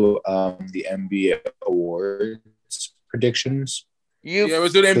the NBA awards predictions? We'll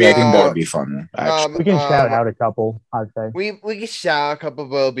do the NBA. I think that would be fun. Actually, we can shout out a couple. I'd say we can shout out a couple.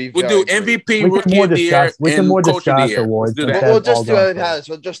 We'll do MVP, Rookie of the Year, and Coach of the Year. Awards. We'll just do MVP.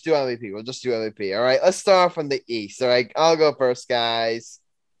 We'll just do MVP. We'll just do MVP. All right. Let's start from the East. All right. I'll go first, guys.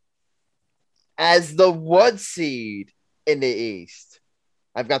 As the 1 seed in the East,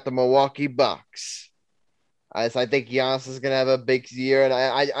 I've got the Milwaukee Bucks. I think Giannis is gonna have a big year, and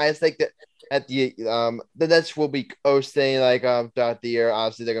I just think that. At the Nets will be hosting throughout the year.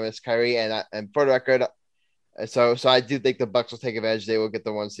 Obviously, they're gonna miss Kyrie, and for the record, so I do think the Bucks will take advantage. They will get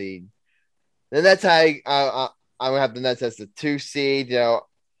the 1 seed. The Nets, I'm gonna have the Nets as the 2 seed.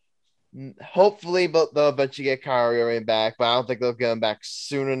 Hopefully, but they'll eventually get Kyrie back, but I don't think they'll get him back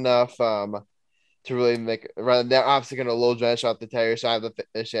soon enough to really make. They're obviously gonna low drench out the Terrier, so I have the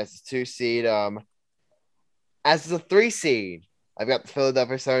finish as the 2 seed. As the 3 seed, I've got the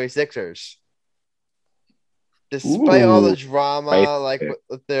Philadelphia 76ers. Despite all the drama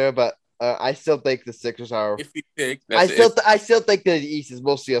there, but I still think the Sixers are. If you think, I still think that the East is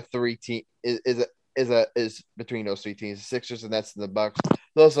mostly a 3 team is between those 3 teams: the Sixers, the Nets, and the Bucks.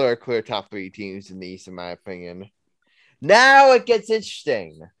 Those are clear top 3 teams in the East, in my opinion. Now it gets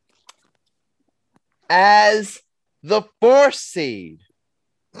interesting. As the 4th seed,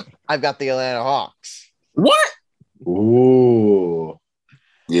 I've got the Atlanta Hawks. What? Ooh.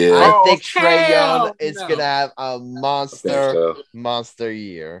 Yeah. I think Trae Young is going to have a monster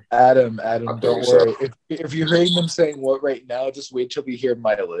year. Adam, don't worry. If you're hearing them saying what right now, just wait till we hear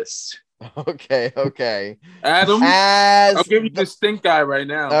my list. Okay. Adam, I'll give you the stink eye right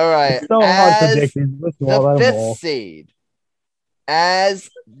now. All right. So hard predictions. The 5th seed. As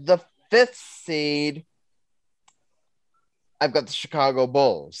the 5th seed, I've got the Chicago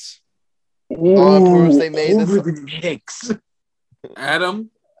Bulls. Ooh, they made over the Knicks. Adam,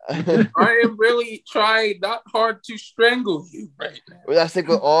 I am really trying not hard to strangle you right now. I think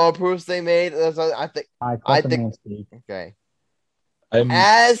with all proofs they made, I think. Okay.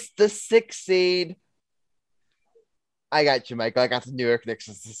 As the 6th seed, I got you, Michael. I got the New York Knicks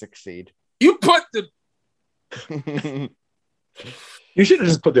as the 6th seed. You put the. You should have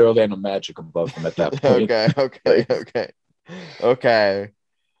just put the Orlando Magic above them at that point. Okay.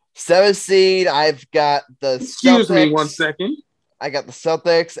 7th seed, I've got the Excuse me 1 second. I got the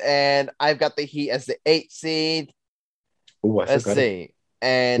Celtics, and I've got the Heat as the 8th seed. Ooh, Let's see.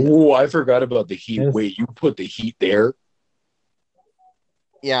 And I forgot about the Heat. Wait, you put the Heat there?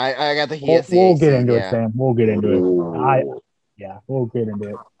 Yeah, I got the Heat as the 8th We'll get into it, Sam. We'll get into it. We'll get into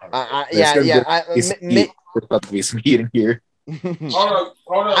it. There's about to be some heat in here. Hold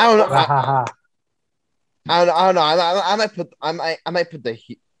on. I don't know. I might put the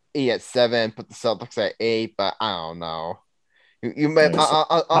Heat at 7, put the Celtics at 8, but I don't know. You might.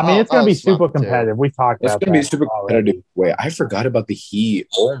 It's going to be super competitive. We talked about it's going to be super competitive. Wait, I forgot about the Heat.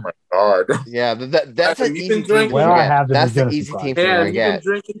 Oh my god. Yeah, that's an easy team. That's the easy team for me. Been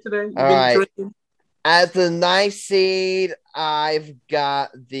drinking today. All right. Drinking? At the 9th seed, I've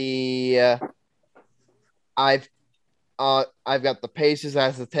got the. I've got the Pacers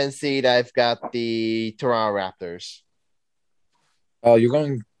as the 10th seed. I've got the Toronto Raptors. Oh, you're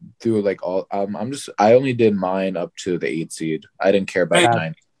going through all. I only did mine up to the 8th seed. I didn't care about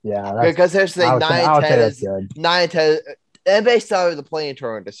 9. Yeah, because there's 9, 10, 9, 10. NBA started the playing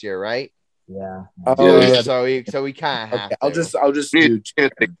tournament this year, right? Yeah. So we kind of have. I'll just do.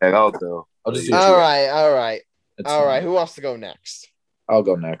 Take that out though. I'll just do. All right. Who wants to go next? I'll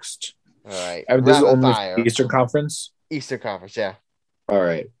go next. All right. This is only Eastern Conference. Eastern Conference, yeah. All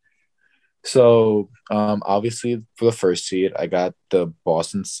right. So, obviously, for the 1st seed, I got the not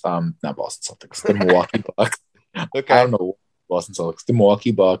Boston Celtics, the Milwaukee Bucks. Okay. I don't know Boston Celtics, the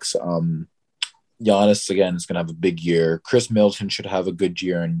Milwaukee Bucks. Giannis again is gonna have a big year. Chris Middleton should have a good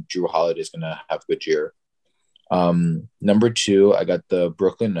year, and Jrue Holiday is gonna have a good year. Number 2, I got the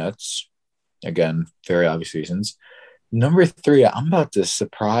Brooklyn Nets. Again, very obvious reasons. Number 3, I'm about to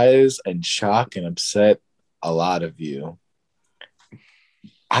surprise and shock and upset a lot of you.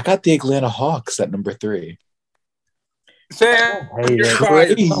 I got the Atlanta Hawks at number 3. Sam, you're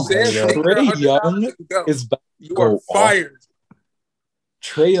fired. Trae Young is about to go fired.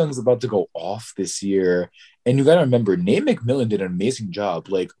 Trae Young's about to go off this year. And you got to remember, Nate McMillan did an amazing job.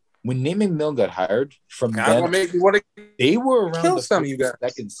 when Nate McMillan got hired, from then they were around the some of you guys.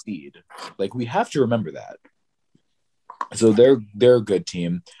 second seed. Like, we have to remember that. So they're a good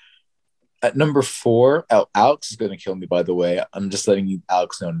team. At number 4, Alex is going to kill me, by the way. I'm just letting you,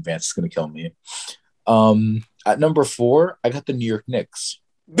 Alex, know in advance is going to kill me. At number 4, I got the New York Knicks.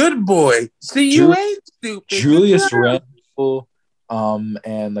 Good boy. See, you ain't stupid. Julius Randle,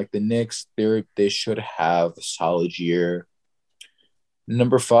 and like the Knicks, they should have a solid year.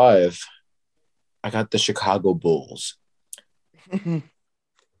 Number 5, I got the Chicago Bulls.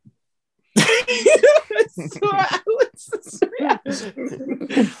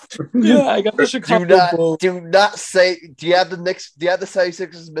 Yeah, I got the Chicago Bulls. Do not say. Do you have the Knicks? Do you have the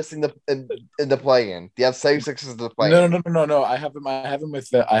 76ers missing in the play-in? Do you have 76ers in the play-in? No. I have them. I have them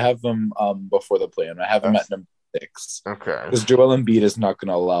before the play-in. I have them at number 6. Okay. Because Joel Embiid is not going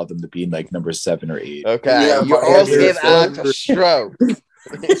to allow them to be like number 7 or 8. Okay. Yeah, you also gave Alex a stroke.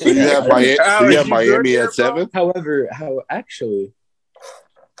 So you have Miami at 7. However, actually,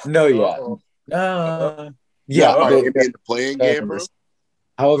 no, yeah, Miami in the playing game, bro.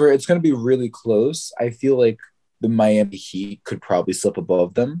 However, it's going to be really close. I feel like the Miami Heat could probably slip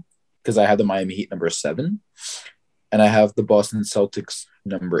above them because I have the Miami Heat number 7, and I have the Boston Celtics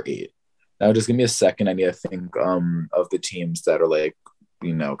number 8. Now, just give me a second. I need to think of the teams that are like,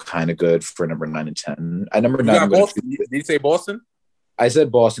 kind of good for number 9 and 10. At number 9, did you say Boston? I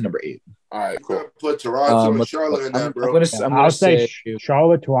said Boston number 8. All right, cool. Put Toronto and Charlotte in that, bro. I'll say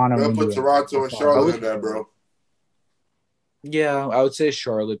Charlotte, Toronto. I'm put Toronto and Charlotte in that, bro. Yeah, I would say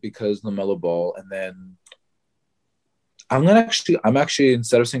Charlotte because LaMelo Ball, and then I'm actually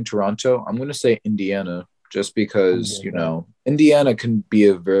instead of saying Toronto, I'm gonna say Indiana, just because Indiana can be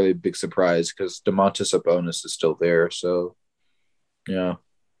a very big surprise because Domantas Sabonis is still there. So, yeah,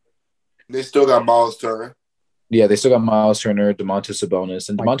 they still got Miles Turner. Yeah, they still got Miles Turner, Domantas Sabonis,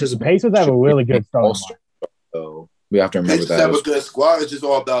 and Domantas. The Pacers have a really good start. So we have to remember that. They have a good squad. It's just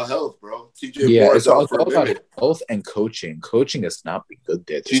all about health, bro. It's all about health and coaching. Coaching has not been good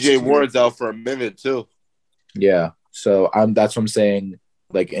there. TJ Warren's out for a minute too. Yeah, so that's what I'm saying.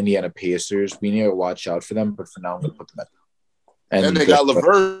 Like Indiana Pacers, we need to watch out for them. But for now, I'm gonna put them at. And they got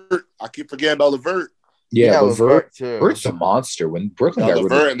LeVert. I keep forgetting about LeVert. Yeah, LeVert's a monster. When Brooklyn got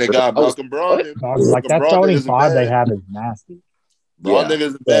LeVert and they got Malcolm Brogdon. Like that starting 5 they have is nasty. Brogdon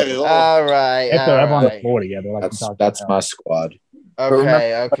isn't bad at all. All right. If they're ever on the floor together, that's my squad.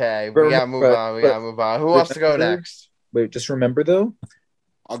 Okay. We gotta move on. Who wants to go next? Wait, just remember though.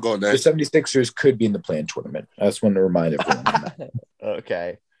 I'll go next. The 76ers could be in the play-in tournament. I just want to remind everyone.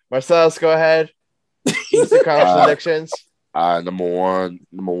 Okay. Marcellus, go ahead. Eastern Conference predictions. Number one,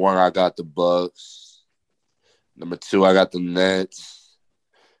 I got the Bucks. Number 2, I got the Nets.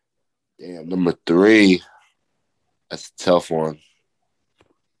 Damn, number 3, that's a tough one.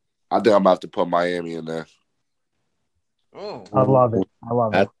 I think I'm about to put Miami in there. Oh, I love it.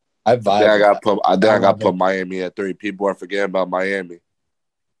 I think I got to put Miami at 3. People are forgetting about Miami.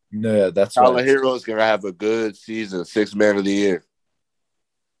 No, that's Tyler Hero's gonna have a good season. 6th man of the year.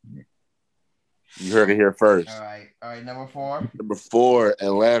 You heard it here first. All right. Number 4. Number 4,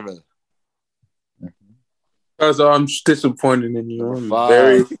 Atlanta. I'm disappointed in you.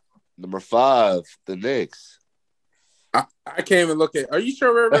 Number 5, the Knicks. I can't even look at. Are you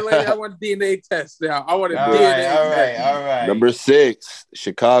sure, Reverend Lady? I want a DNA test now. I want a DNA test. All right. Number 6,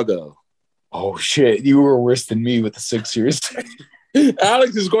 Chicago. Oh shit! You were worse than me with the Sixers.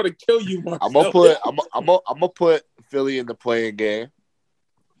 Alex is going to kill you, Marcel. I'm gonna put Philly in the playing game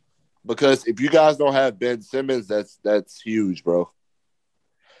because if you guys don't have Ben Simmons, that's huge, bro.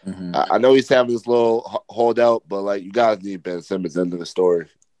 Mm-hmm. I know he's having this little holdout, but like you guys need Ben Simmons. End of the story.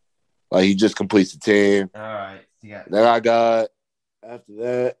 Like he just completes the team. All right. Yeah. Then I got after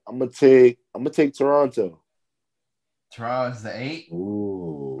that. I'm gonna take Toronto. Toronto's the 8.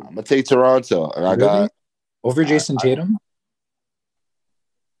 Ooh. I'm gonna take Toronto, and I got over Jason Tatum.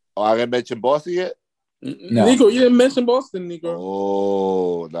 I didn't mention Boston yet. No. Nico, you didn't mention Boston, Nico.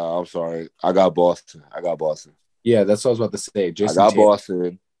 Oh no, I'm sorry. I got Boston. Yeah, that's what I was about to say. Jason I got Tatum,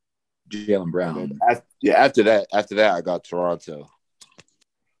 Boston. Jaylen Brown. After that, I got Toronto.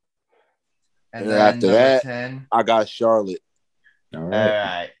 And then after that, 10. I got Charlotte. All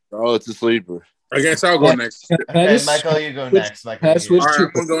right. Charlotte's a sleeper. I guess I'll go next. Okay, Michael, you go next. All right, I'm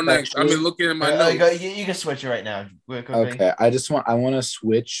gonna go next. I've been looking at my notes. You can switch it right now. Okay, I want to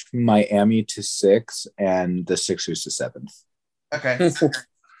switch Miami to 6 and the Sixers to 7th. Okay.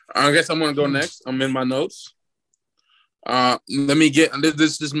 I guess I'm gonna go next. I'm in my notes. Let me get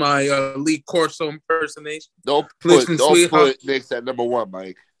this is my Lee Corso impersonation. Don't put Knicks at number 1,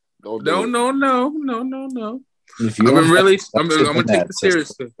 Mike. No. I'm gonna take this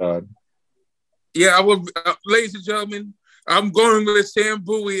seriously. Yeah, I will. Ladies and gentlemen, I'm going with Sam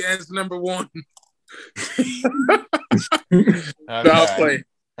Bowie as number one. Okay. I'll play.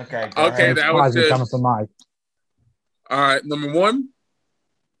 Okay. Okay, that was good. Coming from Mike. All right, number one.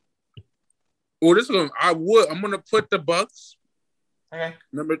 Oh, this one I'm gonna put the Bucks. Okay.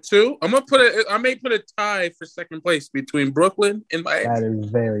 Number two, I may put a tie for second place between Brooklyn and Miami. That is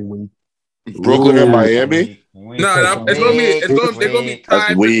very weak. Brooklyn and Miami? No, they're gonna be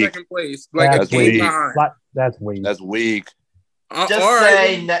tied for second place. Like that's a game behind. That's weak. That's weak.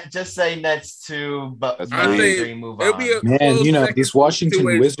 Just say Nets 2, but three move on. Man, these Washington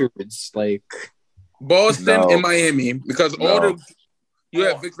Wizards, like Boston and Miami, because you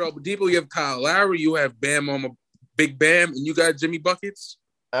have Victor Oladipo, you have Kyle Lowry, you have Bam on Big Bam, and you got Jimmy Buckets.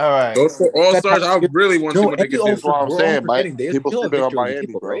 All right, those four All-Stars. I really want to see what they can do. That's what I'm saying. People sleeping on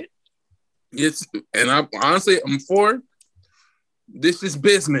Miami, right? And I'm for. This is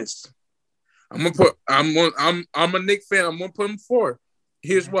business. I'm a Knicks fan. I'm gonna put him 4.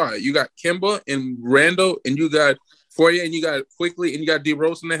 Here's why: you got Kemba and Randall, and you got Fournier, and you got Quickly, and you got D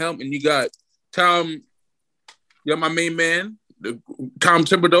Rose in the helm, and you got Tom. You're my main man, Tom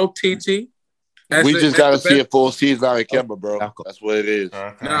Thibodeau, TT. We just gotta see a full season out of Kemba, bro. That's what it is.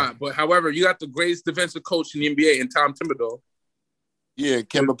 Nah, but however, you got the greatest defensive coach in the NBA, and Tom Thibodeau. Yeah,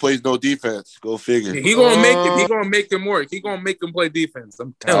 Kemba plays no defense. Go figure. He gonna make it. He gonna make him work. He gonna make him play defense.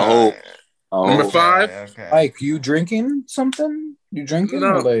 I'm telling you. Number 5. Okay. Mike, you drinking something? You drinking?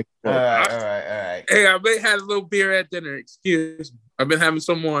 No. Or like, all right. Hey, I had a little beer at dinner. Excuse me. I've been having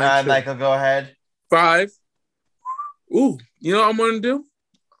some wine. Michael, go ahead. 5. Ooh, you know what I'm gonna do?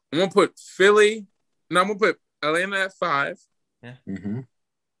 I'm gonna put Philly. No, I'm gonna put Atlanta at 5. Yeah. Mm-hmm.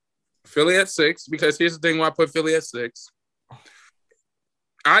 Philly at 6, because here's the thing: why I put Philly at 6.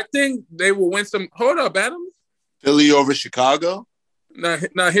 I think they will win some. Hold up, Adam. Philly over Chicago.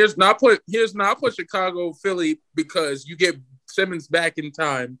 Now here's not put Chicago, Philly, because you get Simmons back in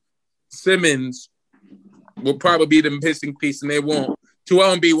time. Simmons will probably be the missing piece, and they won't.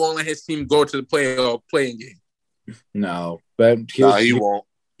 Joel Embiid won't let his team go to the playing game. No, but he won't.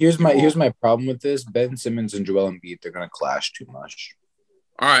 Here's my problem with this: Ben Simmons and Joel Embiid, they're gonna clash too much.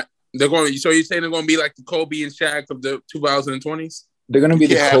 All right, they're going. So you're saying they're going to be like the Kobe and Shaq of the 2020s? They're going to be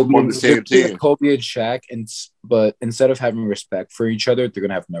the Kobe on the same team. Kobe and Shaq, but instead of having respect for each other, they're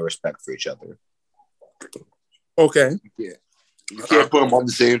going to have no respect for each other. Okay. Yeah. You can't put them on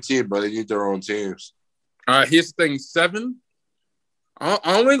the same team, but they need their own teams. All right, here's the thing. 7. I'm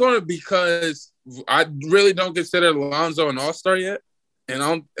only going to, because I really don't consider Lonzo an all-star yet.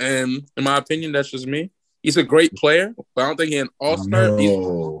 And in my opinion, that's just me. He's a great player, but I don't think he's an all-star.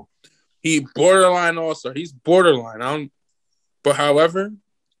 No. He's borderline all-star. He's borderline. But however,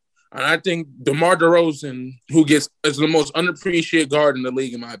 and I think DeMar DeRozan, is the most unappreciated guard in the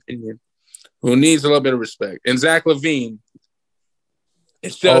league, in my opinion, who needs a little bit of respect. And Zach LaVine,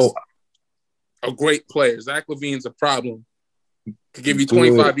 it's just a great player. Zach LaVine's a problem. Could give you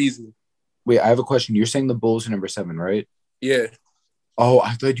 25 easy. Wait, I have a question. You're saying the Bulls are number 7, right? Yeah. Oh,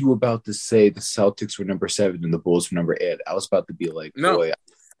 I thought you were about to say the Celtics were number 7 and the Bulls were number 8. I was about to be like, no. Boy, I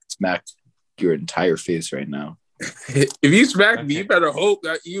smacked your entire face right now. If you smack me, you better hope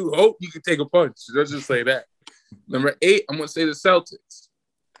you can take a punch. Let's just say that. Number 8, I'm gonna say the Celtics.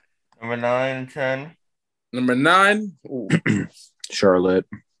 Number 9 and 10. Number 9, Charlotte.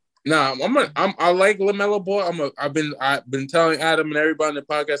 Nah, I like LaMelo Ball. I've been telling Adam and everybody in the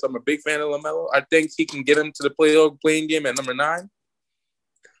podcast I'm a big fan of LaMelo. I think he can get him to the playing game at number 9.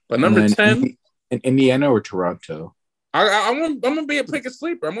 But number 10, in Indiana or Toronto. I'm gonna be a pick a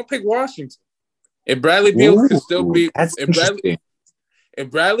sleeper. I'm gonna pick Washington. If Bradley Beal could still be, if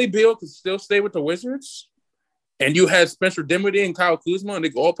Bradley Beal could still stay with the Wizards, and you had Spencer Dinwiddie and Kyle Kuzma, and they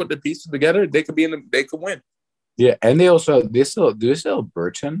could all put the pieces together, they could win. Yeah, and they still have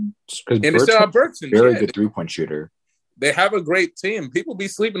Burton, and they still have Burton, very good 3-point shooter. They have a great team. People be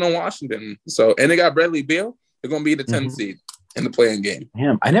sleeping on Washington, and they got Bradley Beal. They're gonna be the 10th seed in the playing game.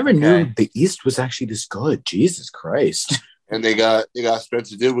 Damn, I never knew the East was actually this good. Jesus Christ! And they got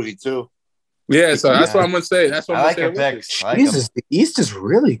Spencer Dinwiddie too. Yeah, so that's what I'm gonna say. That's what I'm gonna say. Jesus, the East is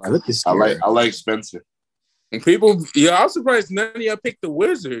really good this year. I like Spencer. And people, I'm surprised none of y'all picked the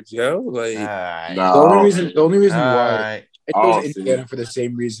Wizards, yo. Like, the only reason why I chose Indiana for the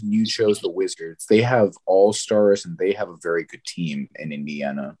same reason you chose the Wizards. They have all-stars and they have a very good team in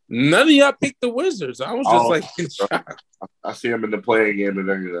Indiana. None of y'all picked the Wizards. I was just in shock. I see them in the playing game and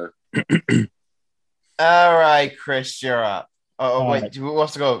everything. All right, Chris, you're up. Wait, right. who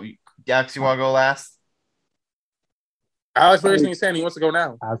wants to go? Alex, you want to go last? Alex, what are you saying? He wants to go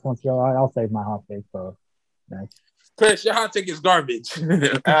now. I just want to go. I'll save my hot take for Chris, your hot take is garbage. All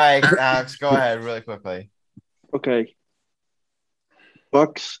right, Alex, go ahead really quickly. Okay.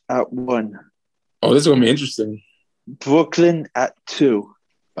 Bucks at 1. Oh, this is gonna be interesting. Brooklyn at 2.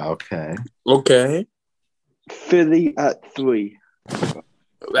 Okay. Philly at 3.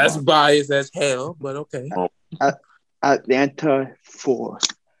 That's biased as hell, but okay. Atlanta 4.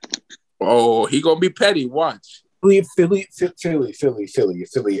 Oh, he gonna be petty. Watch. Philly at 3.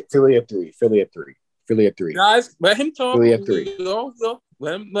 Philly at 3. Guys, let him talk. Philly at 3. Go.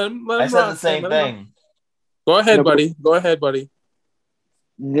 Let him I said the same thing. Go ahead, buddy.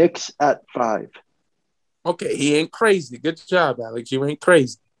 Knicks at 5. Okay, he ain't crazy. Good job, Alex. You ain't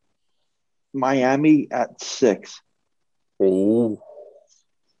crazy. Miami at 6. Oh.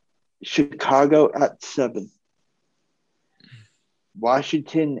 Chicago at 7.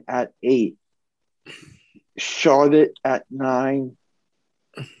 Washington at 8. Charlotte at 9.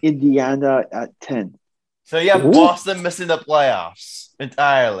 Indiana at 10. So you have Boston missing the playoffs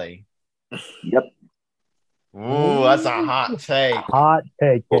entirely. Yep. Ooh, that's a hot take. Hot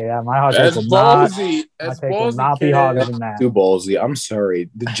take, yeah. My hot take will not be hotter than that. Too ballsy. I'm sorry.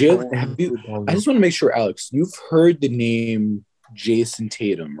 The Jalen. I just want to make sure, Alex, you've heard the name Jason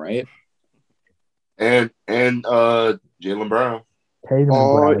Tatum, right? And Jaylen Brown.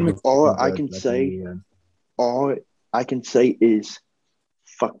 All I can say is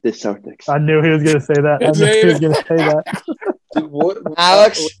fuck the Celtics. I knew he was going to say that.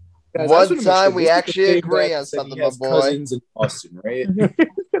 Alex, one time we actually agree on something, my boy. Cousins in Boston, right?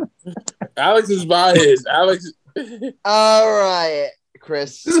 Alex is biased. Alex. All right,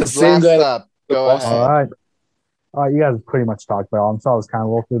 Chris. This is the same guy. Up. Go ahead. All right, you guys pretty much talked about it. So I was kind of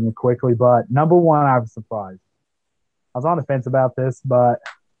roll through them quickly, but number one, I was surprised. I was on the fence about this, but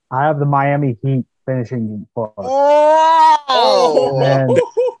I have the Miami Heat finishing first. And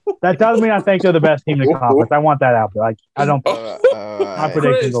that doesn't mean I think they're the best team in the conference. I want that out there. Like, I don't. My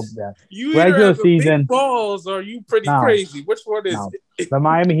prediction will be that. You regular season balls, or you pretty crazy? Which one is it? The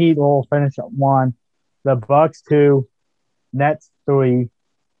Miami Heat will finish at 1. The Bucks 2. Nets 3.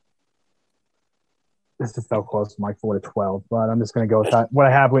 This is so close from like 4 to 12, but I'm just going to go with that. What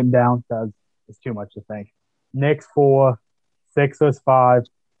I have written down because it's too much to think. Knicks 4. Sixers 5.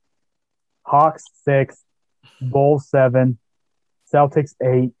 Hawks 6. Bulls 7. Celtics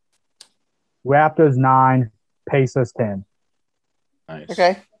 8. Raptors 9. Pacers 10. Nice.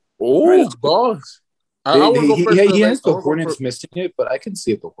 Okay. Oh, balls. He has the Hornets missing it, but I can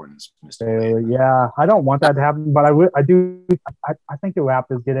see if the Hornets missing it. Yeah, I don't want that to happen, but I do. I think the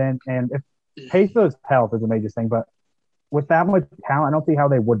Raptors get in, and if Pacers' health is a major thing, but with that much talent, I don't see how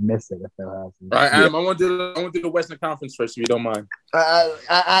they would miss it if they're healthy. All right, I want to do the Western Conference first, if you don't mind.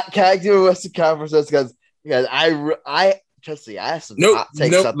 Can I do a Western Conference because trust me, I have some hot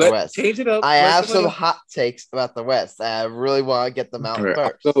takes about the West. Change it up. I have some hot takes about the West. I really want to get them out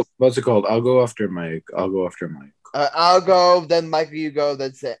first. What's it called? I'll go after Mike. I'll go, then Mike, you go,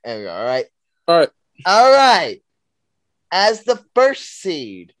 then Sam. All right. All right. As the first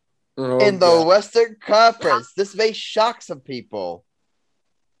seed in the Western Conference, this may shock some people.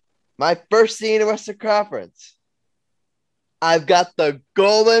 My first seed in the Western Conference. I've got the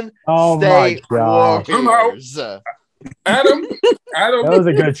Golden State Warriors. Adam. That was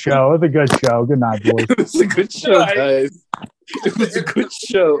a good show. Good night, boys. It was a good show, guys. It was a good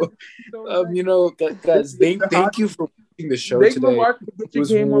show. Guys, thank you for watching the show today. It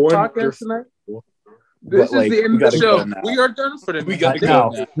was wonderful. This is the end of the show. We are done for the We got to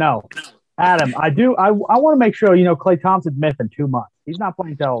go. No. Adam, I want to make sure, Klay Thompson's missing 2 months. He's not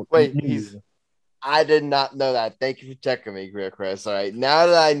playing till I did not know that. Thank you for checking me, Chris. All right. Now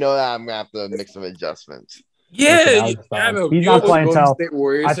that I know that, I'm going to have to make some adjustments. Yeah, Adam, he's not playing till.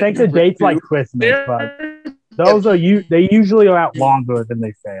 I think the date's like Christmas, but those are they usually are out longer than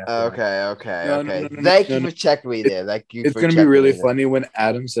they say. Okay. Thank you for checking me there. It's gonna be really funny when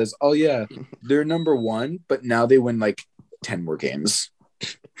Adam says, "Oh yeah, they're number 1, but now they win like 10 more games."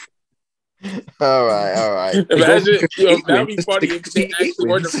 All right. Imagine, that'd be funny if they actually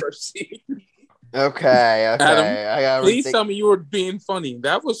were the first seed. Okay. Adam, please tell me you were being funny.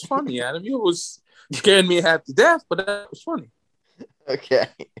 That was funny, Adam. You was scaring me half to death, but that was funny. Okay.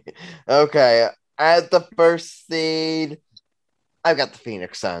 As the first seed, I've got the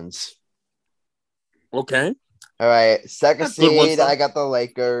Phoenix Suns. Okay. All right. Second seed, I got the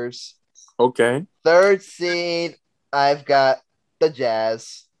Lakers. Okay. Third seed, I've got the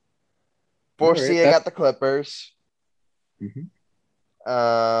Jazz. Fourth seed, I got the Clippers. Mm-hmm.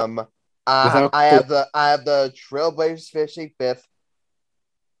 I have the Trailblazers finishing 5th.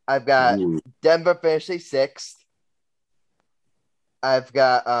 I've got Denver finishing 6th. I've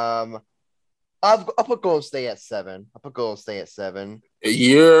got I'll put Golden State at 7. I'll put Golden State at 7.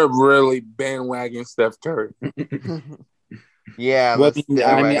 You're really bandwagon Steph Curry. Yeah. Well,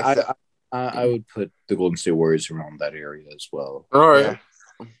 I would put the Golden State Warriors around that area as well. All right.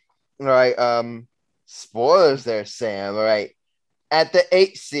 Yeah. All right. Spoilers there, Sam. All right. At the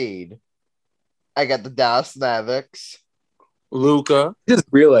 8th seed, I got the Dallas Mavericks. Luka. Just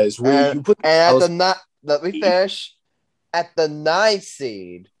realized where you put let me finish. At the 9th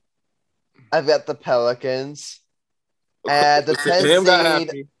seed, I've got the Pelicans. At the 10th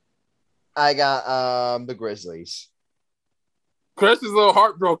seed, I got the Grizzlies. Chris is a little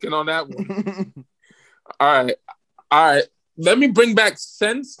heartbroken on that one. All right. Let me bring back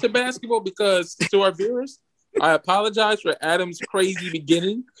sense to basketball because to our viewers, I apologize for Adam's crazy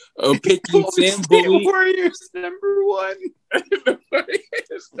beginning of picking Sam Bowie. Warriors #1.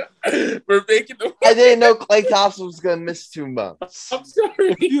 For making the I didn't know Klay Thompson was going to miss 2 months. I'm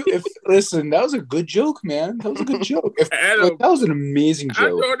sorry. Listen, that was a good joke, man. That was a good joke. Adam, that was an amazing joke. I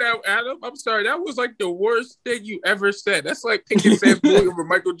know that, Adam. I'm sorry. That was like the worst thing you ever said. That's like picking Sam Bowie over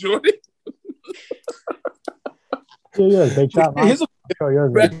Michael Jordan. If you're talking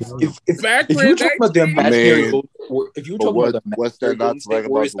about the imaginary, if you talk about what's there not to like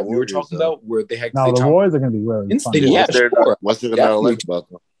about the Warriors, talking about where they had the Warriors are going to be really fun. Yeah, sure. What's there not to like about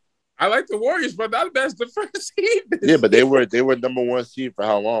them? I like the Warriors, but not as the first seed. Yeah, but they were #1 seed for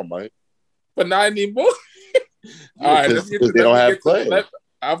how long, Mike? But not anymore. All right, they don't have Klay. That's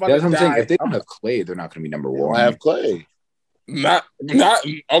what I'm saying. If they don't have Klay, they're not going to be #1. They don't have Klay. Not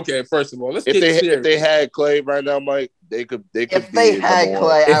okay. First of all, let's get serious. If they had Klay right now, Mike, they could. If they had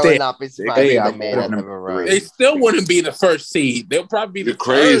Klay, I would not be surprised if they made it #1. They still wouldn't be the first seed. They'll probably be the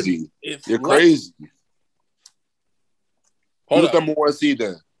crazy. You're crazy. Hold up. #1 seed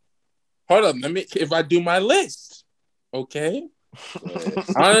then. Hold on. Let me. If I do my list, okay.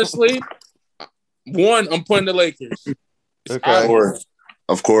 Honestly, 1, I'm putting the Lakers. Okay.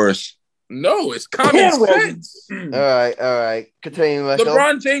 Of course. No, it's common sense. All right. Continue, Michael.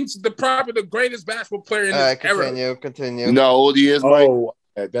 LeBron James is probably the greatest basketball player in this era. Continue. You know how old he is, Mike? Oh,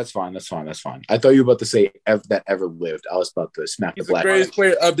 that's fine. I thought you were about to say that ever lived. I was about to smack He's the black. He's the greatest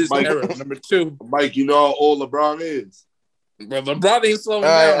player of this era. #2. Mike, you know how old LeBron is? Well, LeBron ain't slowing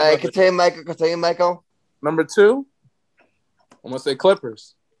down. All right, continue, Michael. #2, I'm going to say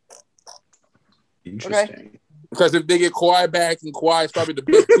Clippers. Interesting. Okay. Because if they get Kawhi back, and Kawhi is probably the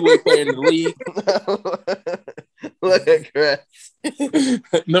best two-way player in the league. Look at Chris.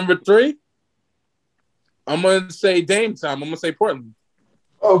 #3, I'm going to say Dame time. I'm going to say Portland.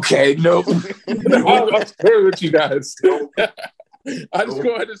 Okay, nope. I'm screwing with you guys. I just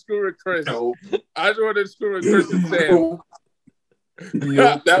go ahead and screw with Chris. Nope. I just wanted to screw with Chris and Sam.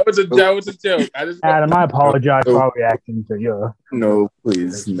 That was a joke. Adam, I apologize for our reaction to you. No,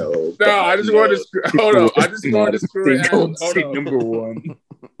 please, no. No, I just wanted to screw. Hold on, I just wanted to screw at Adam. #1.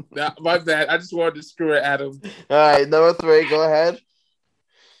 My bad. I just wanted to screw at Adam. All right, #3. Go ahead.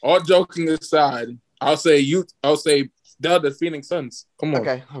 All joking aside, I'll say the Phoenix Suns. Come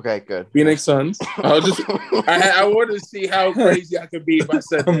on. Okay, good. Phoenix Suns. I wanted to see how crazy I could be if I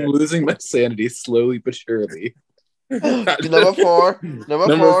said I'm losing my sanity slowly but surely. #4.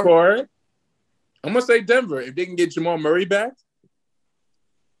 Number 4. I'm gonna say Denver. If they can get Jamal Murray back,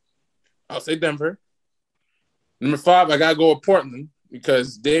 I'll say Denver. #5, I gotta go with Portland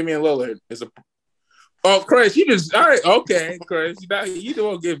because Damian Lillard is a. Oh, Chris, you just all right? Okay, Chris, you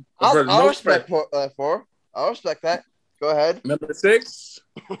don't give. I'll respect 4. I'll respect that. Go ahead. #6.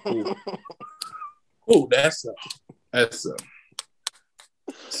 Oh, that's a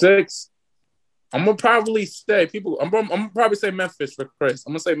 6. I'm gonna probably say I'm gonna probably say Memphis for Chris.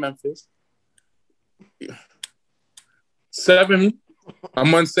 I'm gonna say Memphis. 7.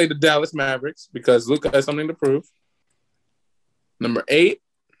 I'm gonna say the Dallas Mavericks because Luka has something to prove. #8.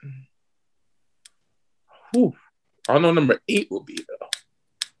 I don't know. #8 will be though.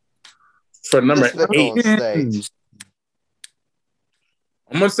 For #8,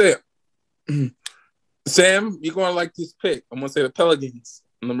 I'm gonna say Sam. You're gonna like this pick. I'm gonna say the Pelicans.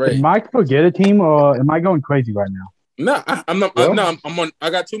 Did Mike forget a team, or am I going crazy right now? No, I'm not. No, I'm on. I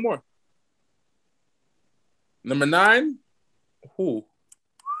got 2 more. #9. Who?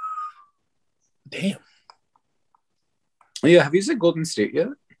 Damn. Yeah, have you said Golden State yet?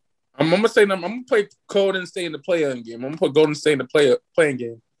 I'm gonna say I'm gonna play Golden State in the play-in game. I'm gonna put Golden State in the playing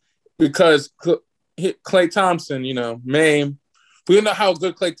game because Klay Thompson, man, we don't know how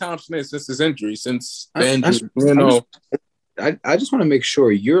good Klay Thompson is since his injury. I just want to make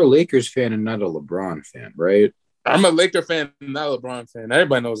sure you're a Lakers fan and not a LeBron fan, right? I'm a Laker fan, not a LeBron fan.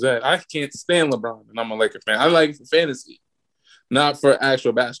 Everybody knows that. I can't stand LeBron, and I'm a Laker fan. I like it for fantasy, not for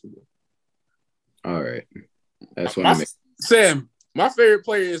actual basketball. All right. That's what Sam, my favorite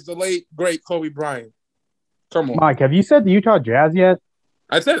player is the late, great Kobe Bryant. Come on. Mike, have you said the Utah Jazz yet?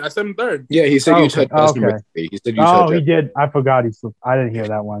 I said him third. Yeah, he said Utah Jazz number 3. He said Utah Jazz. He did. I forgot. I didn't hear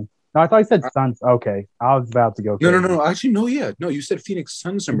that one. No, I thought he said Suns. Okay. I was about to go. No. Actually, no, yeah. No, you said Phoenix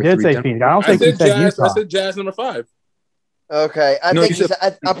Suns number 3. You did say Phoenix. I don't think you said Utah. I said Jazz number 5. Okay. I'm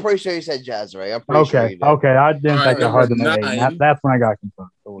pretty sure you said Jazz, right? I'm pretty sure you did. Okay. I didn't think I heard the name. That's when I got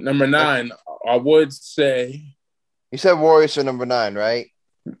confirmed. Number 9, I would say. You said Warriors for number 9, right?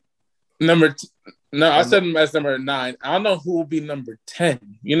 I said him as number 9. I don't know who will be number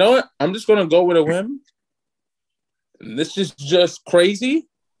 10. You know what? I'm just going to go with a whim. And this is just crazy.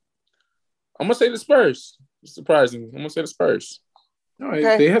 I'm going to say the Spurs. It's surprising. I'm going to say the Spurs. All right.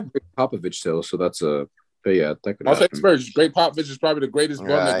 Okay. They have Greg Popovich still, so that's a... But yeah, that could I'll say the Spurs. Greg Popovich is probably the greatest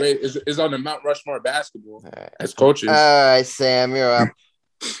one. Right. Is on the Mount Rushmore of basketball as coaches. All right, Sam, you're up.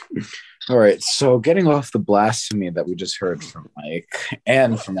 All right, so getting off the blasphemy that we just heard from Mike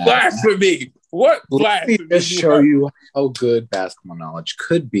and from that. Blasphemy! What blasphemy? Let me just show you how good basketball knowledge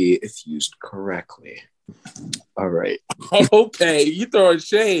could be if used correctly. All right. Okay, you throwing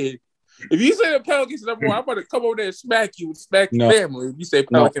shade. If you say the Pelicans number 1, I'm going to come over there and smack you and smack your family. If you say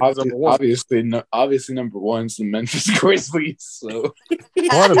Pelicans number 1. Obviously, number 1 is the Memphis Grizzlies. So.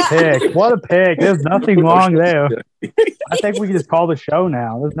 What a pick. There's nothing wrong there. I think we can just call the show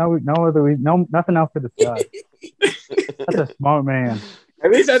now. There's nothing else to discuss. That's a smart man.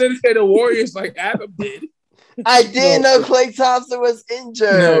 At least I didn't say the Warriors like Adam did. I didn't know Klay Thompson was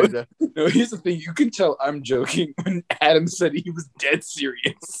injured. No, here's the thing. You can tell I'm joking when Adam said he was dead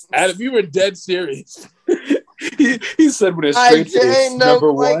serious. Adam, you were dead serious. he said when his straight face, number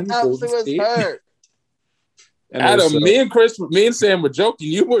Klay 1, Thompson was hurt. Adam, me and Sam were joking.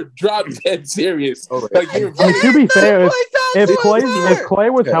 You were dropped dead serious. Like you were to be fair, if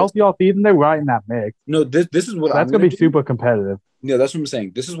Klay was healthy all season, they're right in that mix. No, this is what that's going to be super competitive. Yeah, that's what I'm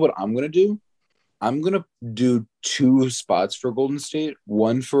saying. This is what I'm going to do. I'm going to do 2 spots for Golden State.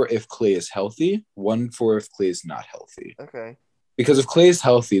 One for if Klay is healthy. One for if Klay is not healthy. Okay. Because if Klay is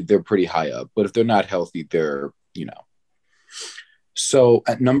healthy, they're pretty high up. But if they're not healthy, they're, So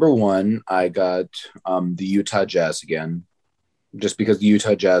at number 1, I got the Utah Jazz again. Just because the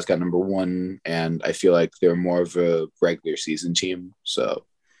Utah Jazz got number 1. And I feel like they're more of a regular season team. So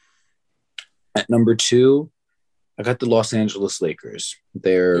at number 2, I got the Los Angeles Lakers.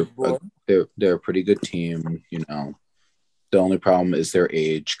 They're a pretty good team, The only problem is their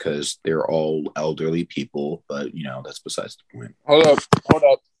age because they're all elderly people, but that's besides the point. Hold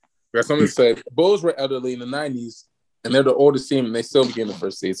up. Got something to say. Bulls were elderly in the 90s, and they're the oldest team, and they still became the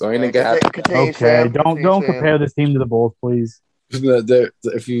first seed. So I ain't gonna get okay. Don't compare this team to the Bulls, please.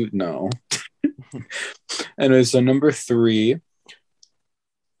 If you know. Anyway, so number 3.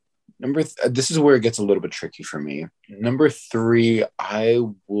 This is where it gets a little bit tricky for me. Number 3, I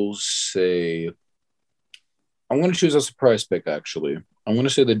will say, I'm going to choose a surprise pick, actually. I'm going to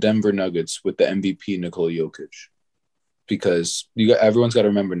say the Denver Nuggets with the MVP, Nikola Jokic. Because everyone's got to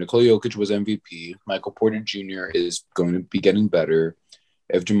remember, Nikola Jokic was MVP. Michael Porter Jr. is going to be getting better.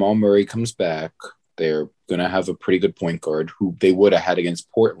 If Jamal Murray comes back, they're going to have a pretty good point guard who they would have had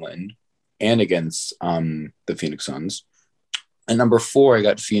against Portland and against the Phoenix Suns. At number 4, I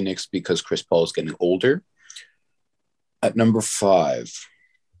got Phoenix because Chris Paul is getting older. At number 5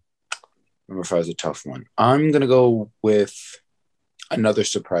 is a tough one. I'm going to go with another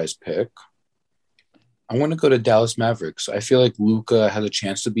surprise pick. I want to go to Dallas Mavericks. I feel like Luka has a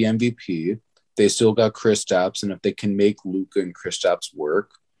chance to be MVP. They still got Kristaps, and if they can make Luka and Kristaps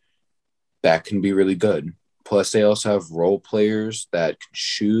work, that can be really good. Plus, they also have role players that can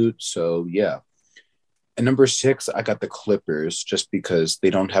shoot. So, yeah. At number 6, I got the Clippers just because they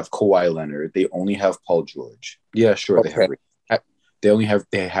don't have Kawhi Leonard. They only have Paul George. Yeah, sure. Okay.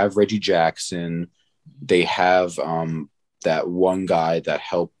 They have Reggie Jackson. They have that one guy that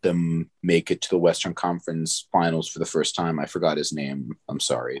helped them make it to the Western Conference Finals for the first time. I forgot his name. I'm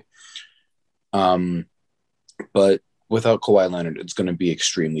sorry. But without Kawhi Leonard, it's going to be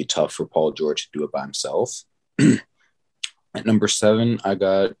extremely tough for Paul George to do it by himself. At number 7, I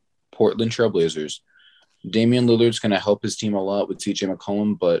got Portland Trailblazers. Damian Lillard's going to help his team a lot with CJ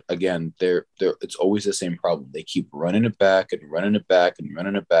McCollum, but again, it's always the same problem. They keep running it back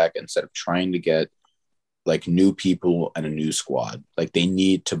instead of trying to get like new people and a new squad. Like they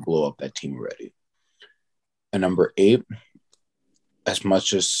need to blow up that team already. And number 8, as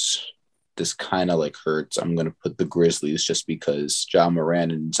much as this kind of like hurts, I'm going to put the Grizzlies just because Ja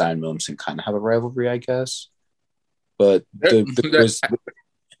Morant and Zion Williamson kind of have a rivalry, I guess. But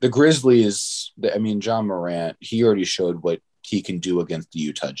the Grizzlies, Ja Morant, he already showed what he can do against the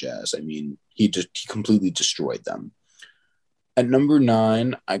Utah Jazz. I mean, he completely destroyed them. At number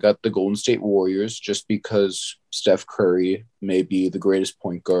 9, I got the Golden State Warriors just because Steph Curry may be the greatest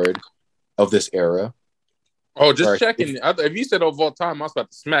point guard of this era. Oh, just checking. If you said of all time, I was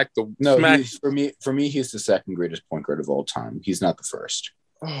about to smack the. No, for me, he's the second greatest point guard of all time. He's not the first.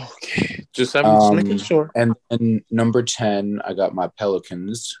 Okay, just making sure. And number 10, I got my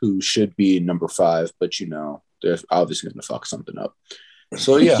Pelicans, who should be number 5, but they're obviously going to fuck something up.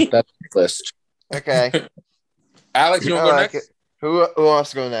 So yeah, that's the list. Okay. Alex, you want to go next? Who wants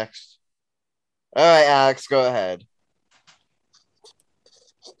to go next? All right, Alex, go ahead.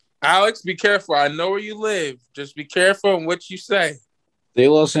 Alex, be careful. I know where you live. Just be careful in what you say. The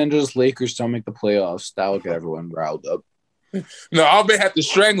Los Angeles Lakers don't make the playoffs. That'll get everyone riled up. No, I'll have to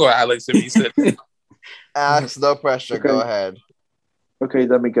strangle Alex if he said that. Alex, no pressure. Okay. Go ahead. Okay,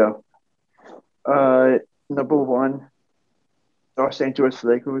 let me go. Number 1, Los Angeles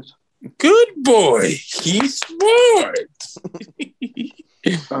Lakers. Good boy. He's smart.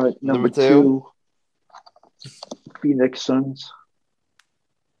 Number 2, Phoenix Suns.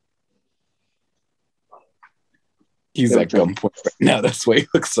 He's at gunpoint right now. That's why he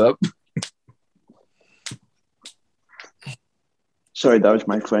looks up. Sorry, that was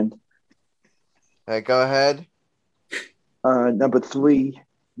my friend. Hey, go ahead. Number 3,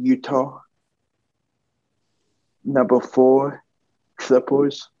 Utah. Number 4,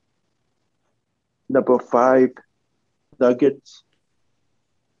 Clippers. Number 5, Nuggets.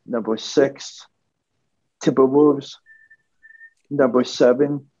 Number 6, Timberwolves. Number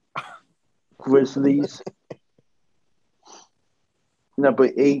 7, Grizzlies. Number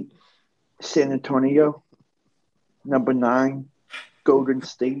 8, San Antonio. Number 9, Golden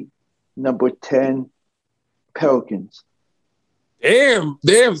State. Number 10, Pelicans. Damn,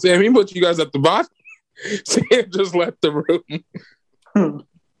 Sam. He put you guys at the bottom. Sam just left the room.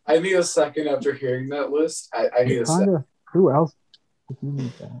 I need a second after hearing that list. I need a second. Who else?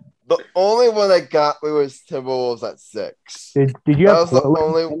 The only one that got me was Timberwolves at 6. Did you have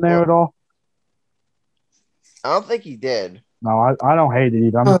Portland in there at all? I don't think he did. No, I don't hate it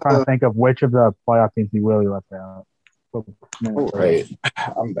either. I'm just trying to think of which of the playoff teams he really left out. Right.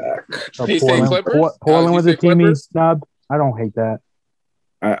 I'm back. So Portland was a team he snubbed. I don't hate that.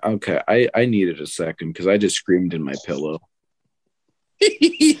 Okay, I needed a second because I just screamed in my pillow.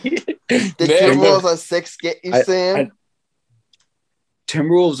 Did Timberwolves at 6 get you, Sam?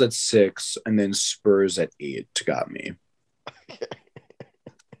 Timberwolves at 6 and then Spurs at 8 got me.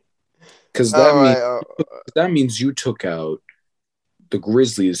 Because that means you took out the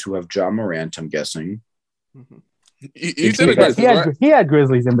Grizzlies, who have John Morant, I'm guessing. You said Grizzlies, he had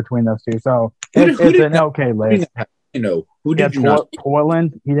Grizzlies in between those two, so it's an okay list. Who did you not?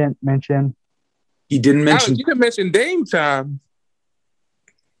 Portland, he didn't mention. He didn't mention. You didn't mention Dame time.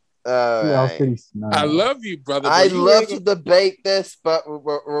 Who else did he snub? I love you, brother. I'd love to debate this, but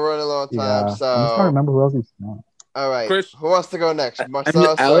we're running low on time. So I'm just trying to remember who else he snubbed. All right, Chris, who wants to go next?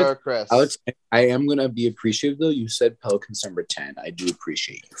 Marcellus or Chris? Alex, I am gonna be appreciative though. You said Pelicans number 10. I do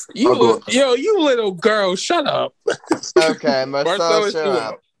appreciate you. You little girl, shut up. Okay, Marcellus, shut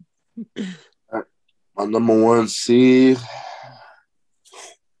up. My number 1 seed.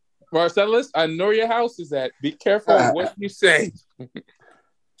 Marcellus, I know where your house is at. Be careful what you say.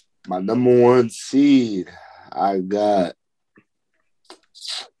 My number 1 seed, I got.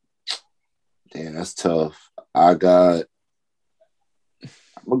 Damn, that's tough. I'm gonna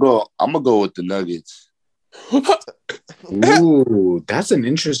go with the Nuggets. Ooh, that's an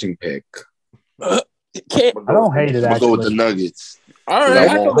interesting pick. I don't hate it. I'm gonna go with the Nuggets. All right,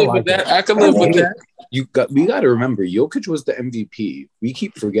 I can live with that. I can live with that. We got to remember, Jokic was the MVP. We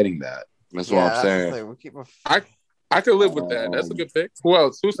keep forgetting that. That's what I'm saying. I can live with that. That's a good pick. Who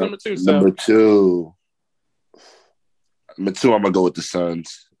else? Who's number 2? Number 2. Number 2, I'm gonna go with the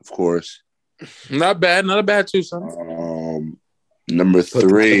Suns, of course. Not a bad 2, son. Number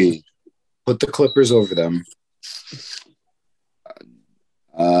 3. Put the Clippers over them.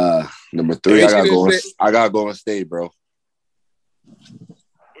 Number 3, I gotta go and stay, bro.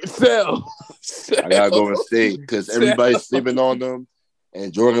 Sell. I gotta go and stay because everybody's sleeping on them,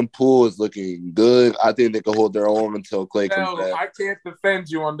 and Jordan Poole is looking good. I think they can hold their own until Clay comes back. I can't defend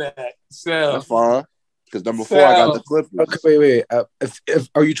you on that. Sell. That's fine. Because number 4, I got the Clippers. Okay, wait. If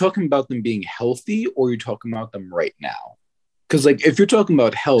are you talking about them being healthy, or are you talking about them right now? Because if you're talking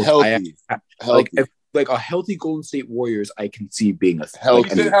about healthy. Like a healthy Golden State Warriors, I can see being a healthy.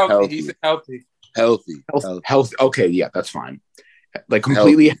 He said healthy. Healthy. Okay, yeah, that's fine. Like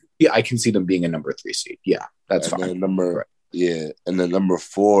completely healthy, I can see them being a number 3 seed. Yeah, that's fine. And then number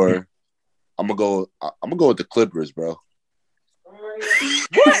 4, I'm gonna go with the Clippers, bro.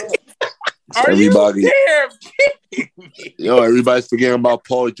 What? Are everybody, you damn kidding me? Yo, everybody's forgetting about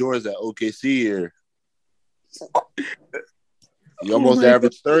Paul George at OKC here. You almost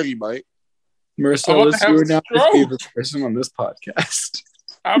averaged 30, Mike. Marcellus, you're not the favorite person on this podcast.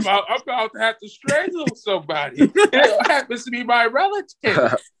 I'm about to have to strangle somebody. It happens to be my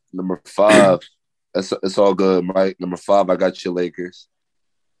relative. Number 5. It's all good, Mike. Number 5, I got your Lakers.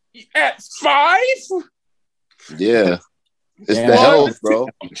 At 5? Yeah. It's the health, bro.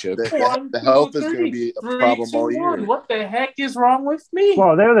 The health is going to be a problem all year. What the heck is wrong with me?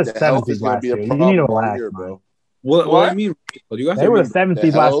 Well, they were the 7th seed last year. You need to relax, bro. What I mean, they were the 7th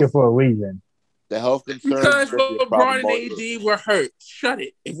seed last year for a reason. The health concerns because LeBron and AD were hurt. Shut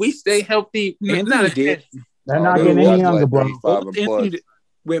it. If we stay healthy, they're not getting any younger, bro.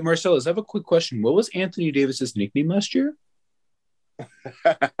 Wait, Marcellus, I have a quick question. What was Anthony Davis's nickname last year?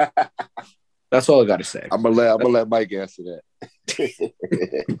 That's all I got to say. I'm gonna let Mike answer that.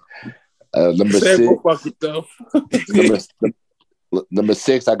 Number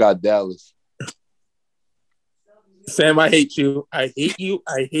 6, I got Dallas. Sam, I hate you. I hate you.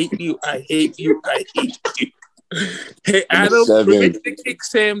 I hate you. I hate you. I hate you. Hey, Adam, permit to kick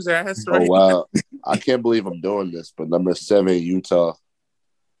Sam's ass right now. Wow. I can't believe I'm doing this, but number 7, Utah.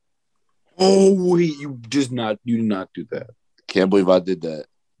 Oh, wait, you did not do that. Can't believe I did that.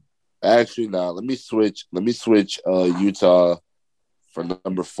 Actually, now let me switch Utah for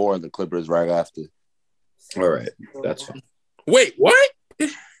number 4 and the Clippers right after. All right, that's fine. Wait, what?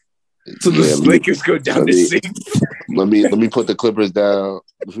 So the Lakers go down to 6. Let me put the Clippers down.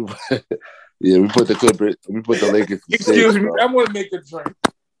 Yeah, we put the Lakers to 6. Excuse me, I want to make a drink.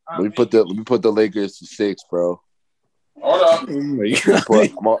 Let me put the Lakers to 6, bro. Hold up. I'm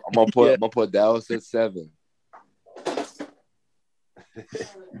gonna put Dallas at 7.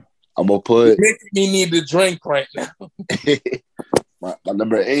 I'm gonna put. You're making me need to drink right now. my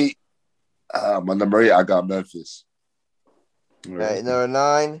number 8. I got Memphis. Right, number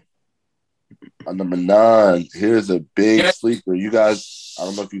 9. Number 9. Here's a big sleeper. You guys, I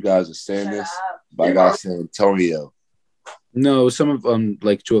don't know if you guys are saying this, but I got San Antonio. No, some of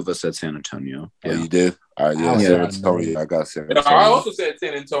like 2 of us said San Antonio. Yeah, you did. All right, yeah, San Antonio. I got San Antonio. I also said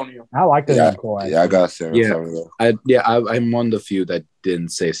San Antonio. I like that. Yeah, I got San Antonio. I'm one of the few that didn't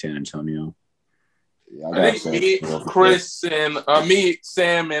say San Antonio. Yeah, I think me, Chris, and me,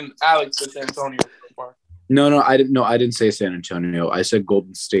 Sam, and Alex said San Antonio. No, I didn't. No, I didn't say San Antonio. I said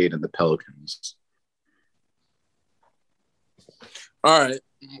Golden State and the Pelicans. All right,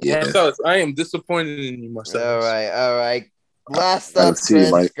 yeah. Marcellus, I am disappointed in you, Marcellus. All right. Last up,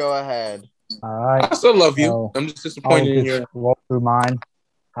 Chris, go ahead. All right. I still love you. I'm just disappointed in you. Roll through mine.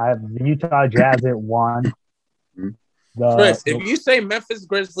 I have the Utah Jazz at 1. Chris, if you say Memphis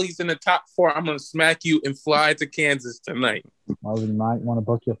Grizzlies in the top 4, I'm going to smack you and fly to Kansas tonight. Well, you might want to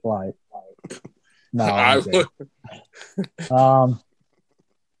book your flight. No, I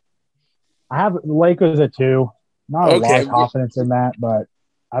have the Lakers at 2. Not a lot of confidence in that, but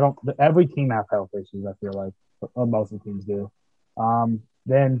I don't. Every team has health issues. I feel like most of the teams do.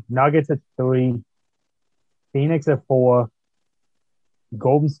 Then Nuggets at 3, Phoenix at 4,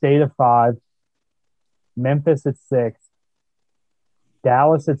 Golden State at 5, Memphis at 6,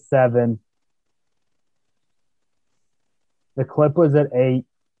 Dallas at 7, the Clippers at 8,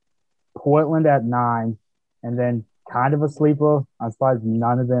 Portland at 9, and then kind of a sleeper. I'm surprised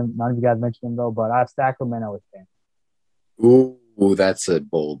none of you guys mentioned them though, but I have Sacramento at 10. Ooh, that's a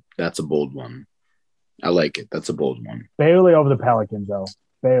bold one. I like it. That's a bold one. Barely over the Pelicans though.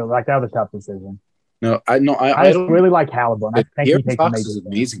 Barely, like that was a tough decision. I just really like Halliburton. I think he takes Fox is an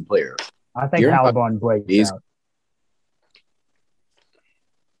amazing player. I think Halliburton breaks out.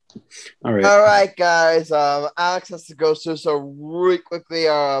 All right, guys. Alex has to go through so really quickly.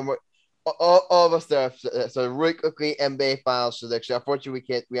 All of us there. So really quickly, NBA Finals prediction. Unfortunately,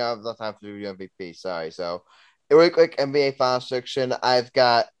 we don't have enough time to do MVP. Sorry. So really quick NBA Finals prediction. I've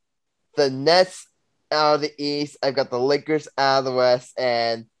got the Nets out of the East. I've got the Lakers out of the West,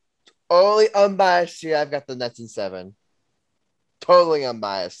 and only unbiased here, I've got the Nets in 7. Totally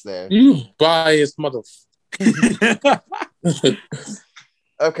unbiased there. You biased motherfucker.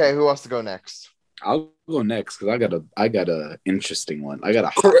 Okay, who wants to go next? I'll go next because I got a interesting one. I got a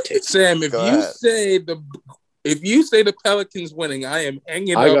hot take. Sam, if you say the Pelicans winning, I am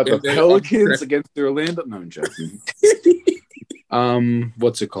hanging up. I got the Pelicans against the Orlando. No, I'm joking.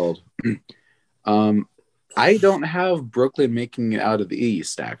 What's it called? I don't have Brooklyn making it out of the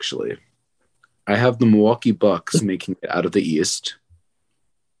East, actually. I have the Milwaukee Bucks making it out of the East.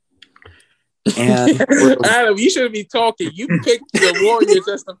 And Adam, you shouldn't be talking. You picked the Warriors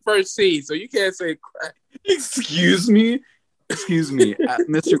as the first seed, so you can't say crap. Excuse me? Excuse me,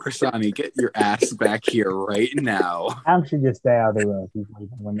 Mr. Krasani, get your ass back here right now. Adam should just stay out of the room.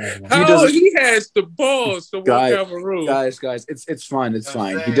 He has the balls to walk out of the room. Guys, it's fine. It's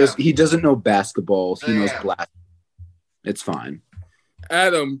fine. He doesn't know basketball. He knows black. It's fine.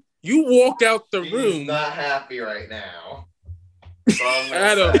 Adam, you walk out the room. He's not happy right now.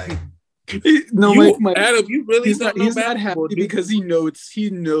 Adam. Adam, you really he's not happy because he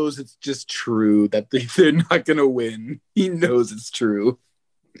knows it's just true that they're not gonna win. He knows it's true.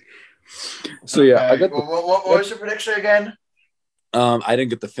 So yeah, I got. What was your prediction again? I didn't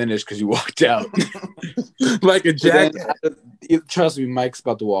get to finish because you walked out like a jack. Trust me, Mike's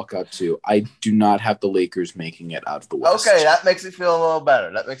about to walk out too. I do not have the Lakers making it out of the West. Okay, that makes me feel a little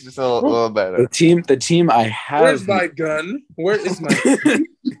better. The team I have. Where's my gun? Where is my gun?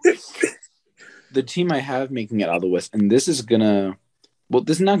 The team I have making it out of the West, and this is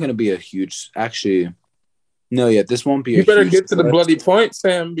not gonna be a huge. Actually, no, this won't be. You better get to the bloody point,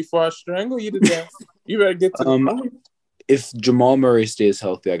 Sam, before I strangle you to death. You better get to the point. If Jamal Murray stays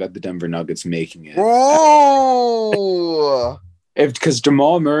healthy, I got the Denver Nuggets making it. Oh, because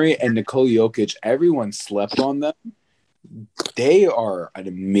Jamal Murray and Nikola Jokic, everyone slept on them. They are an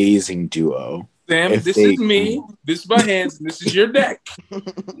amazing duo. Sam, this is me. This is my hands. This is your deck.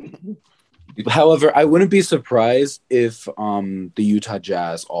 However, I wouldn't be surprised if the Utah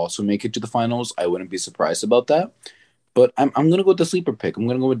Jazz also make it to the finals. I wouldn't be surprised about that. But I'm going to go with the sleeper pick. I'm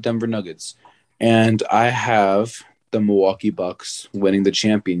going to go with Denver Nuggets. And I have the Milwaukee Bucks winning the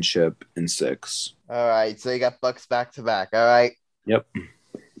championship in 6. All right. So you got Bucks back to back. All right. Yep.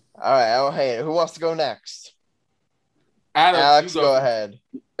 All right. Oh, hey, who wants to go next? Alex, go ahead.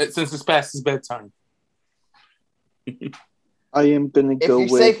 Since it's past his bedtime. I am going to go with...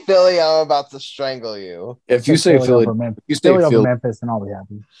 If you say Philly, I'm about to strangle you. If you say Philly, you say Philly over Memphis, and I'll be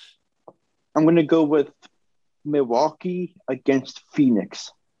happy. I'm going to go with Milwaukee against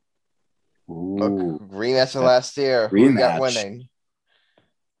Phoenix. Ooh. Rematch of last year. Who got winning?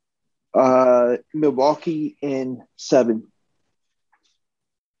 Milwaukee in 7.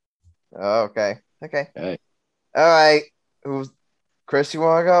 Oh, okay. All right. Chris, you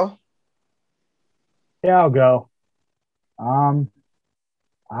want to go? Yeah, I'll go.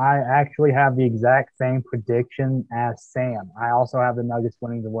 I actually have the exact same prediction as Sam. I also have the Nuggets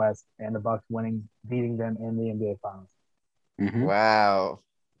winning the West and the Bucks beating them in the NBA Finals. Mm-hmm. Wow.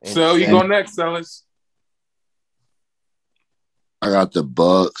 So you go next, Ellis. I got the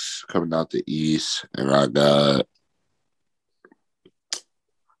Bucks coming out the East, and I got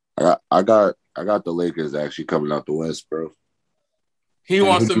the Lakers actually coming out the West, bro. He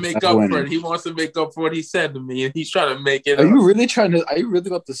wants to make up for it. He wants to make up for what he said to me, and he's trying to make it. Are you really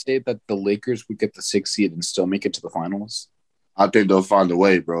about to say that the Lakers would get the 6th seed and still make it to the finals? I think they'll find a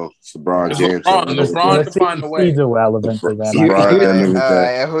way, bro. It's LeBron James. LeBron to find a way. He's irrelevant for them. All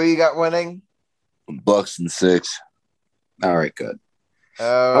right, who you got winning? Bucks in 6. All right, good.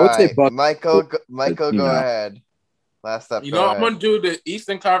 I would say Bucks. Michael, go ahead. Last up. I'm going to do the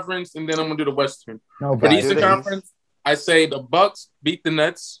Eastern Conference, and then I'm going to do the Western. For the Eastern Conference, I say the Bucks beat the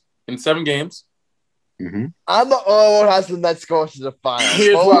Nets in 7 games. Mm-hmm. I'm the only one who has the Nets going to the finals.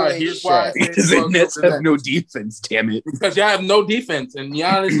 Here's why. Because the Nets have no defense, damn it. Because y'all have no defense, and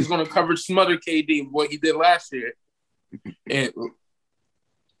Giannis is going to cover smother KD what he did last year. And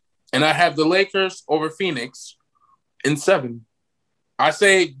I have the Lakers over Phoenix in 7. I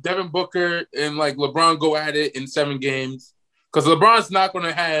say Devin Booker and LeBron go at it in 7 games because LeBron's not going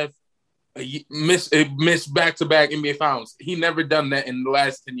to have miss back-to-back NBA Finals. He never done that in the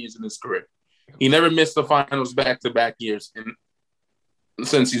last 10 years in his career. He never missed the finals back-to-back years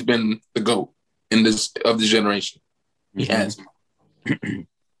since he's been the GOAT of this generation. He has.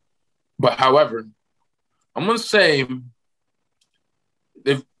 But however, I'm gonna say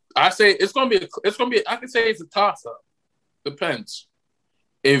I can say it's a toss-up. Depends.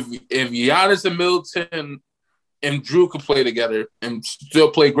 If Giannis and Middleton and Drew could play together and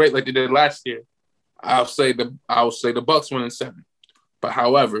still play great like they did last year, I'll say the Bucks win in 7. But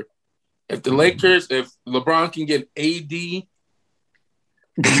however, if LeBron can get AD,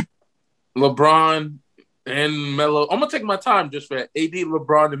 LeBron and Melo, I'm gonna take my time just for that. AD,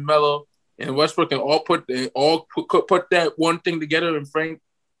 LeBron, and Melo and Westbrook can all put that one thing together in Frank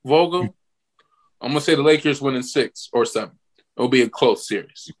Vogel. I'm gonna say the Lakers win in 6 or 7. It'll be a close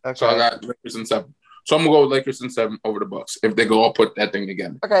series. Okay. So I got Lakers in 7. So I'm gonna go with Lakers in 7 over the Bucks if they go all put that thing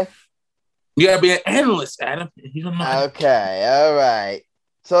together. Okay. You gotta be an analyst, Adam. You don't know. Okay. All right.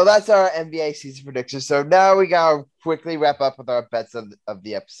 So that's our NBA season predictions. So now we gotta quickly wrap up with our bets of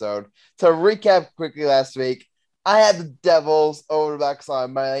the episode. To recap quickly, last week I had the Devils over the Bucks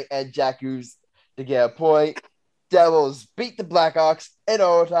on money and Jack Hughes to get a point. Devils beat the Blackhawks in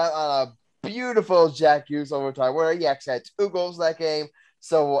overtime on a beautiful Jack Hughes overtime where he actually had 2 goals that game.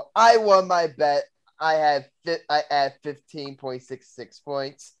 So I won my bet. I had 15.66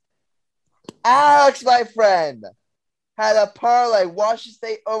 points. Alex, my friend, had a parlay. Washington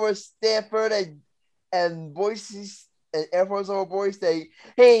State over Stanford and Boise and Air Force over Boise State.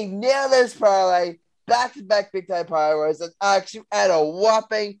 He nailed this parlay. Back-to-back big-time parlays. And Alex, you had a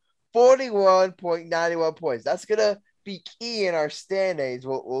whopping 41.91 points. That's going to be key in our standings.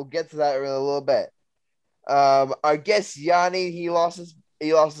 We'll get to that in a little bit. Our guest, Yanni, he lost his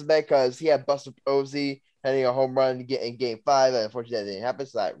bet because he had Buster Posey hitting a home run in Game 5, and unfortunately that didn't happen,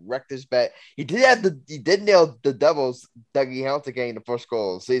 so that wrecked his bet. He did nail the Devils, Dougie Hamilton getting the first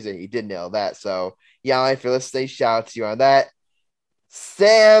goal of the season. He did nail that. So, Yanni, if you're listening, shout out to you on that.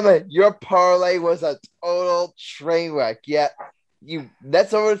 Sam, your parlay was a total train wreck. Yeah,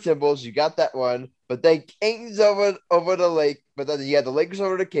 Nets over the Timberwolves, you got that one. But then Canes over the Lake. But then you had the Lakers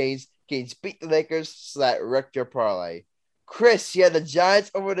over the Canes. Canes beat the Lakers, so that wrecked your parlay. Chris, you had the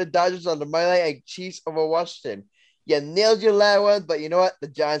Giants over the Dodgers on the money line and Chiefs over Washington. You nailed your last one, but you know what? The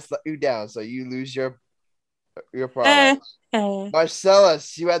Giants let you down, so you lose your parlay.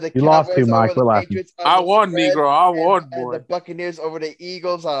 Marcellus, you had the Cowboys lost too, Mike. over the Patriots. I won, Negro. I won, boy. And the Buccaneers over the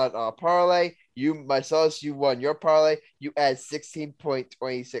Eagles on parlay. Marcellus, you won your parlay. You had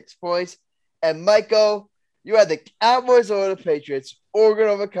 16.26 points. And Michael, you had the Cowboys over the Patriots, Oregon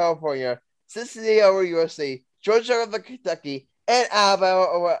over California, Cincinnati over USC, Georgia over Kentucky, and Alabama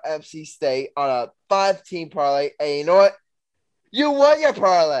over FC State on a 5-team parlay. And you know what? You won your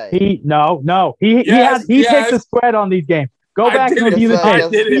parlay. He picked the spread on these games. Go back and review the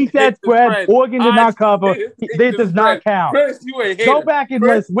tape. He said spread. Oregon did not cover. This does not count. Chris, you a hater. Go back and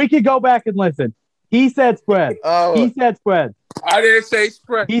listen. We could go back and listen. He said spread. He said spread. I didn't say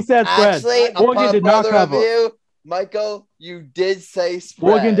spread. He said spread. Actually, Oregon did not cover. Review, Michael, you did say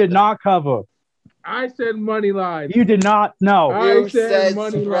spread. Oregon did not cover. I said money line. You did not know. I said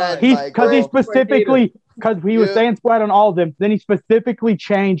money line. Because he specifically, because he was saying spread on all of them, then he specifically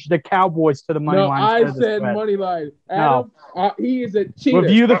changed the Cowboys to the money line. I said money line. Adam, he is a cheater.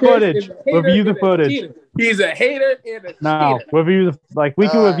 Review the footage. Review the footage. He's a hater and a cheater. No, review we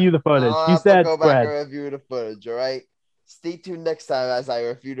can review the footage. You said go spread. Back and review the footage, all right? Stay tuned next time as I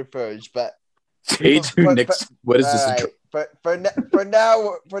review the footage. But stay tuned next. What is this? Right. For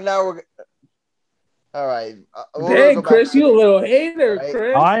now, we're. All right. Dang, Chris, you a little hater, right?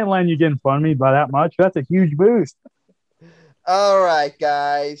 Chris. I ain't letting you get in front of me by that much. That's a huge boost. All right,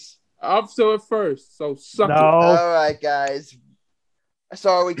 guys. I'm still at first, so suck it. All right, guys. So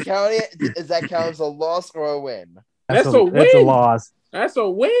are we counting it? Is that count as a loss or a win? That's a win. That's a loss. That's a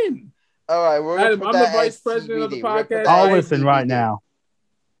win. All right, we're gonna I'm the vice president of the podcast. I'll listen right now.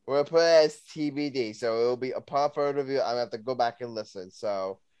 We're gonna put it as TBD, so it'll be upon further review. I'm gonna have to go back and listen.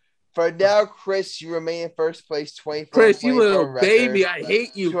 So for now, Chris, you remain in first place, 24. Chris, you little baby, I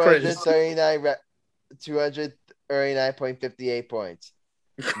hate you, Chris. 239.58 points.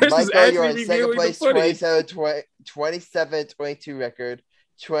 Chris Michael, you're in second place, 27-22 record,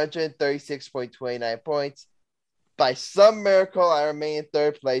 236.29 points. By some miracle, I remain in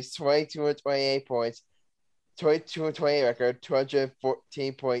third place, 22-28 points, 22-28 record,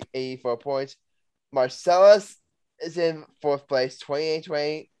 214.84 points. Marcellus is in fourth place,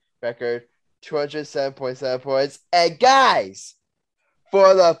 28-28 record, 207.7 points. And guys,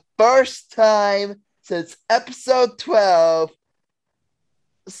 for the first time since episode 12,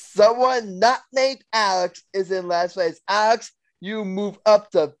 someone not named Alex is in last place. Alex, you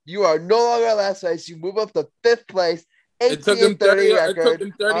are no longer last place. You move up to fifth place. It took him 30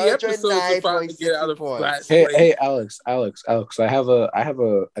 record, episodes to finally get out of last place. Hey, Alex, I have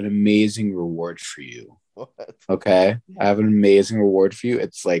an amazing reward for you. What? Okay, I have an amazing reward for you.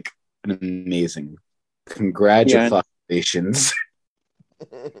 It's like an amazing. Congratulations.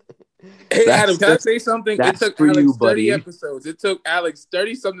 Hey, Adam, can I say something? It took Alex 30 episodes. It took Alex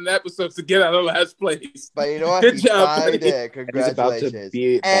 30-something episodes to get out of last place. But you know what? Good job, buddy. Congratulations.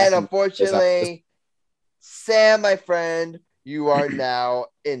 And unfortunately, Sam, my friend, you are now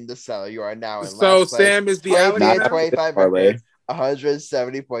in the cellar. You are now in last place. So Sam is the Alex 25 record,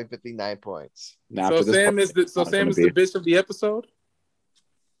 170.59 points. So Sam is the bitch of the episode?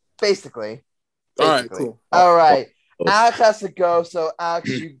 Basically. All right, cool. All right. Alex has to go, so Alex,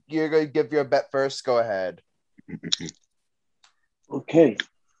 you're going to give your bet first. Go ahead. Okay.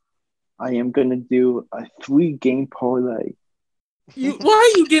 I am going to do a 3-game parlay.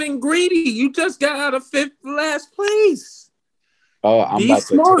 Why are you getting greedy? You just got out of last place. Oh, I'm about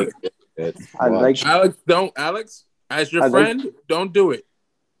to take it. Alex, as your friend, don't do it.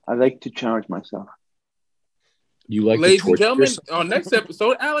 I like to challenge myself. You like ladies and gentlemen, on next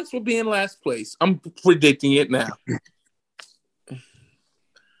episode, Alex will be in last place. I'm predicting it now.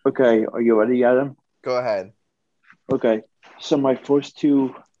 Okay, are you ready, Adam? Go ahead. Okay, so my first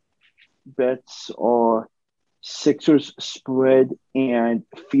two bets are Sixers spread and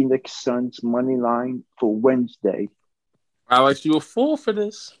Phoenix Suns money line for Wednesday. Alex, you a fool for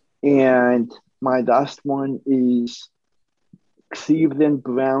this. And my last one is Cleveland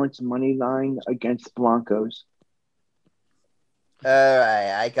Browns money line against Broncos. All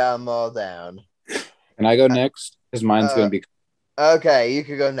right, I got them all down. Can I go next? Because mine's going to be... Okay, you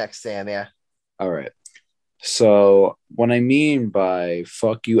can go next, Sam, yeah. All right. So what I mean by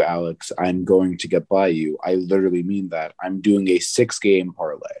fuck you, Alex, I'm going to get by you, I literally mean that. I'm doing a 6-game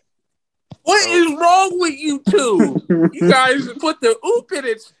parlay. What is wrong with you two? You guys put the oop in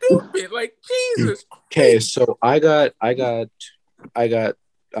it stupid. Like, Jesus. Okay, so I got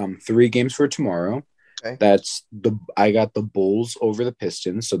 3 games for tomorrow. Okay. I got the Bulls over the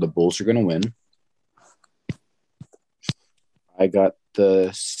Pistons, so the Bulls are going to win. I got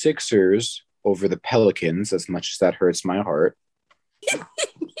the Sixers over the Pelicans, as much as that hurts my heart.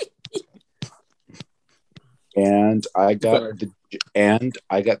 And I got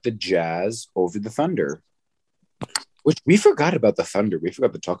the Jazz over the Thunder. Which we forgot about the Thunder. We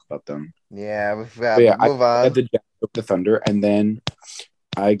forgot to talk about them. Yeah, we forgot. Yeah, move on. I got the Jazz over the Thunder, and then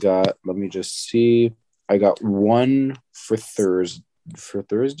I got. Let me just see. I got one for Thursday.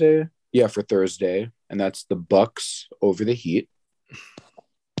 Yeah, for Thursday, and that's the Bucks over the Heat.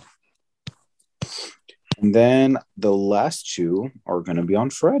 And then the last 2 are going to be on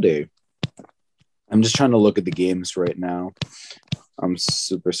Friday. I'm just trying to look at the games right now. I'm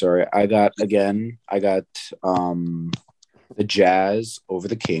super sorry. I got the Jazz over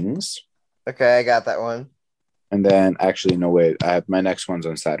the Kings. Okay, I got that one. And then, actually, no, wait. I have my next one's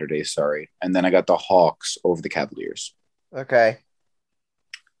on Saturday, sorry. And then I got the Hawks over the Cavaliers. Okay.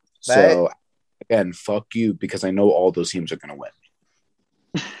 So, again, fuck you, because I know all those teams are going to win.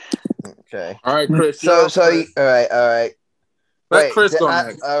 Okay. All right, Chris. All right. Let Chris go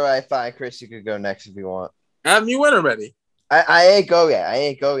next. All right, fine. Chris, you could go next if you want. Adam, you win already. I ain't go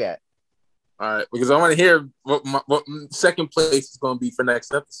yet. All right, because I want to hear what second place is going to be for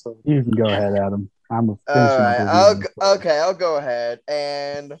next episode. You can go ahead, Adam. All right, I'll go ahead.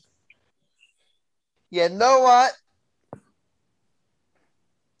 And you know what?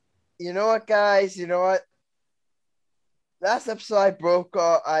 Guys? You know what? Last episode, I broke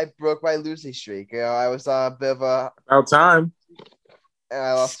my losing streak. I was on a bit of a about time, and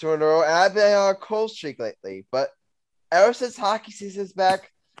I lost 2 in a row. And I've been on a cold streak lately. But ever since hockey season's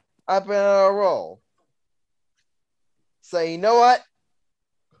back, I've been on a roll. So you know what?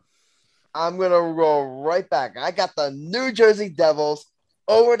 I'm gonna roll right back. I got the New Jersey Devils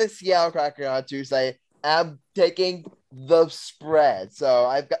over the Seattle Kraken on Tuesday. I'm taking the spread. So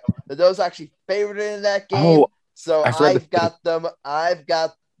I've got the Devils actually favored in that game. So I've got them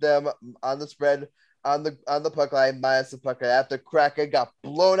on the spread on the puck line minus the puck line after Kraken got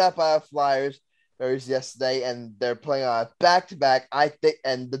blown up by the Flyers yesterday, and they're playing on back-to-back. I think,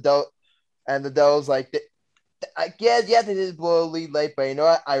 and the Devils like. They did blow a lead late, but you know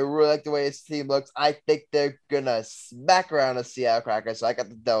what? I really like the way this team looks. I think they're gonna smack around the Seattle Kraken, so I got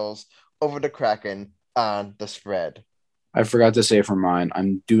the Devils over the Kraken on the spread. I forgot to say for mine,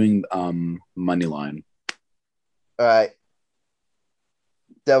 I'm doing money line. All right,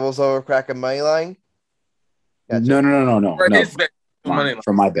 Devils over Kraken money line. Gotcha. No.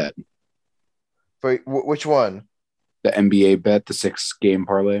 For my bet. For which one? The NBA bet, the 6-game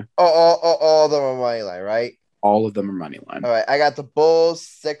parlay. All of them are money line, right? All of them are money line. All right, I got the Bulls,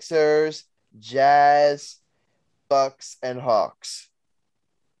 Sixers, Jazz, Bucks, and Hawks.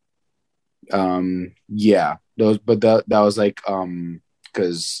 Yeah, those, but that was like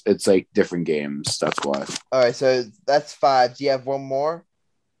because it's like different games. That's why. All right, so that's 5. Do you have one more?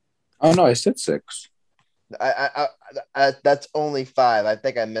 Oh no, I said 6. I that's only 5. I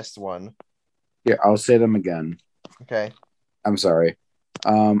think I missed one. Yeah, I'll say them again. Okay. I'm sorry.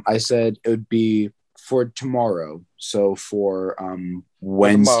 I said it would be for tomorrow. So for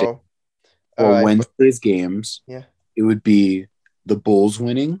Wednesday, Wednesday's games, it would be the Bulls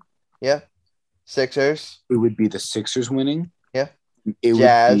winning. Yeah. Sixers. It would be the Sixers winning. Yeah.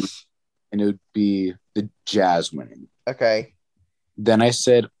 Jazz. It would be the Jazz winning. Okay. Then I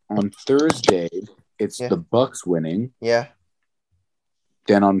said on Thursday, it's the Bucks winning. Yeah.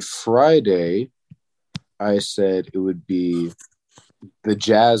 Then on Friday, I said it would be the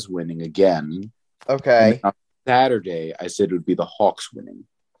Jazz winning again. Okay. On Saturday, I said it would be the Hawks winning.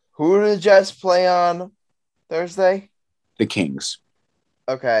 Who do the Jazz play on Thursday? The Kings.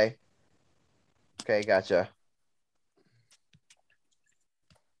 Okay. Okay, gotcha.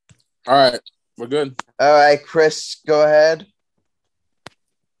 All right, we're good. All right, Chris, go ahead.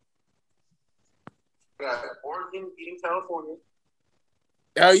 Oregon beating California.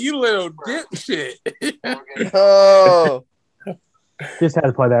 Oh, you little dipshit. Oh. Just had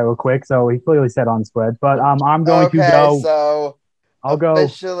to play that real quick. So he clearly said on spread. But I'm going to go. So I'll go.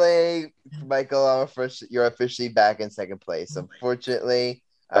 Officially, Michael, you're officially back in second place. Unfortunately,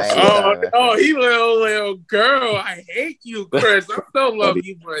 he little girl. I hate you, Chris. I still love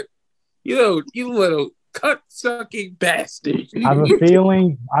you, but you little cut-sucking bastard. I have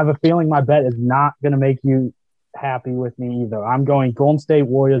a feeling my bet is not going to make you happy with me either. I'm going Golden State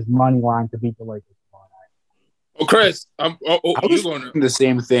Warriors money line to beat the Lakers tomorrow night. Oh, Chris, I was going the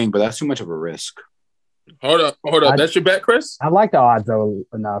same thing, but that's too much of a risk. Hold up. That's your bet, Chris? I like the odds though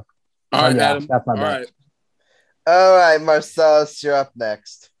enough. All right, Adam. That's my bet. All right, Marcellus, you're up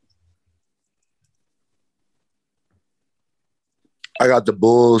next. I got the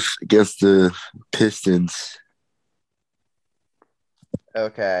Bulls against the Pistons.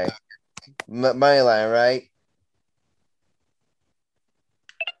 Okay. Money line, right?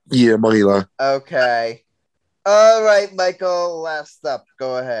 Yeah, money line. Okay. All right, Michael, last up.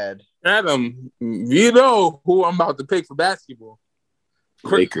 Go ahead. Adam, you know who I'm about to pick for basketball.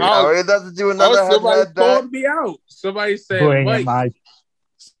 Lakers. It doesn't do another somebody calling me out. Somebody said, Mike.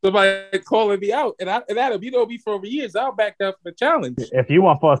 Somebody calling me out. And Adam, you know me for over years. I'll back up for the challenge. If you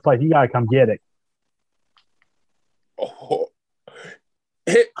want first place, you got to come get it. Oh.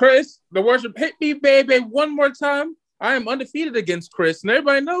 Hit Chris, the worship, hit me, baby, one more time. I am undefeated against Chris, and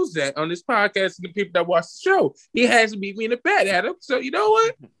everybody knows that on this podcast and the people that watch the show. He hasn't beat me in a bet, Adam. So you know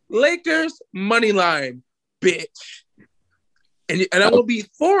what? Lakers money line, bitch. And I will be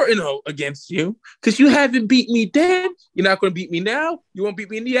 4-0 against you because you haven't beat me then. You're not going to beat me now. You won't beat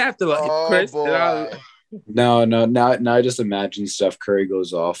me in the afterlife, Chris. No. Now I just imagine Steph Curry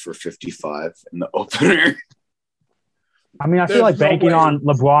goes off for 55 in the opener. I mean, I feel like banking on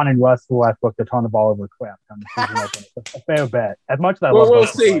LeBron and Westbrook to turn the ball over crap. It's a fair bet. As much as I love we'll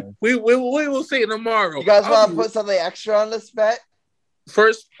see. We will see tomorrow. You guys want to put something extra on this bet?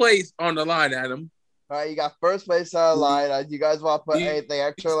 First place on the line, Adam. All right, you got first place on the line. You guys want to put anything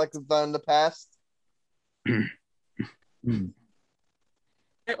extra like we've done in the past?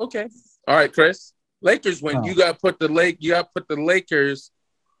 Okay. All right, Chris. Lakers win. You got to put the Lakers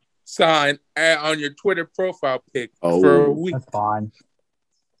sign on your Twitter profile pic for a week. That's fine.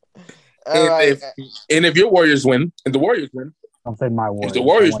 And if your Warriors win, and the Warriors win, I'll say my Warriors. If the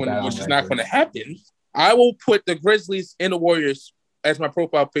Warriors win, which is not going to happen, I will put the Grizzlies and the Warriors as my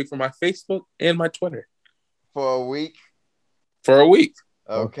profile pic for my Facebook and my Twitter. For a week? For a week.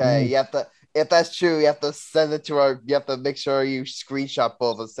 Okay. You have to, if that's true, you have to send it to you have to make sure you screenshot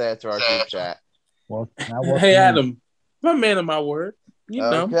both and send it to our group chat. Well, hey, Adam, I'm a man of my word. You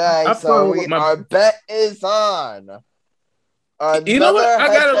know. Okay, so our bet is on. You know what? I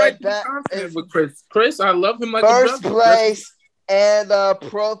got to write confident with Chris. Chris, I love him like first place. And the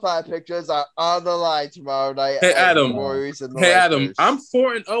profile pictures are on the line tomorrow night. Hey, Adam. Adam, I'm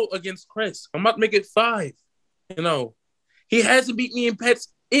 4-0 against Chris. I'm about to make it 5. You know, he hasn't beat me in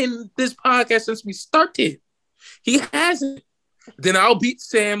bets in this podcast since we started. He hasn't. Then I'll beat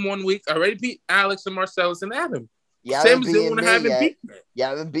Sam one week. I already beat Alex and Marcellus and Adam. Sam's the one I haven't beaten. You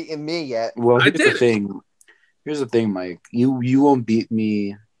haven't beaten me yet. Well, here's the thing, Mike. You won't beat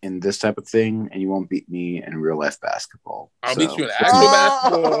me in this type of thing, and you won't beat me in real life basketball. I'll beat you in actual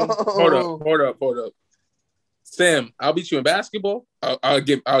basketball. Hold up. Sam, I'll beat you in basketball. I'll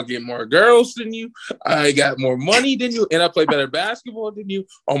get more girls than you. I got more money than you, and I play better basketball than you.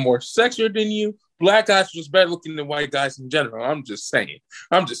 I'm more sexier than you. Black guys are just better looking than white guys in general. I'm just saying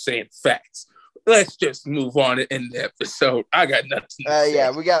facts. Let's just move on and end the episode. I got nothing to say.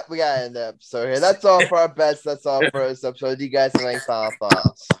 Yeah, we got to end the episode here. That's all for our bets. That's all for this episode. Do you guys have any final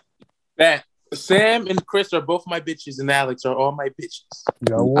thoughts? That Sam and Chris are both my bitches, and Alex are all my bitches.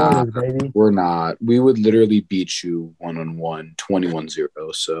 Yo, Warriors, baby. We're not. We would literally beat you 1-on-1,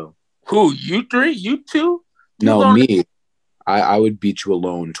 21-0. So who? You 3? You 2? No, me. I would beat you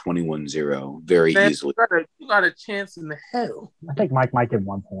alone 21-0 very easily. You got a chance in the hell. I think Mike might get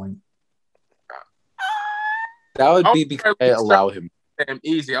 1 point. That would be because I allow him. Damn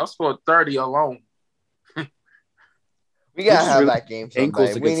easy. I'll score 30 alone. We gotta have that game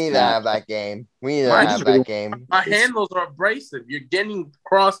someday. We need to have that game. My handles are abrasive. You're getting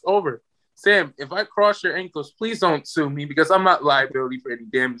crossed over. Sam, if I cross your ankles, please don't sue me because I'm not liability for any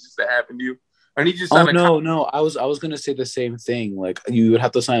damages that happen to you. I need you to sign no. I was gonna say the same thing. Like you would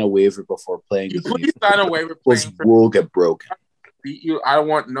have to sign a waiver before playing. You please sign a waiver. Will get broken. Beat you. I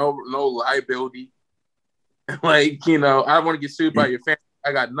want no liability. Like, I don't want to get sued by your family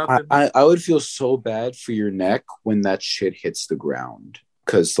I got nothing. I would feel so bad for your neck when that shit hits the ground.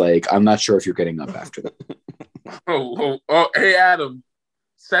 Because, like, I'm not sure if you're getting up after that. Hey, Adam.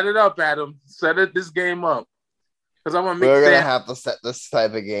 Set it up, Adam. This game up. Because I want to make We're going to have to set this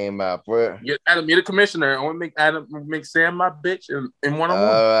type of game up. Adam, you're the commissioner. I want to make Sam my bitch in one-on-one.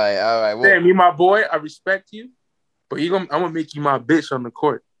 All right. Sam, you my boy. I respect you. But I'm going to make you my bitch on the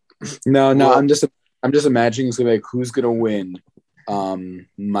court. No, I'm just imagining it's going to be like, who's going to win?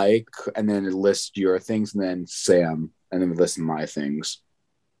 Mike, and then list your things, and then Sam, and then list my things.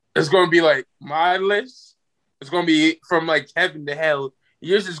 It's going to be like my list. It's going to be from like heaven to hell.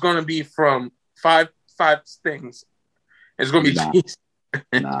 Yours is going to be from five things. It's going to be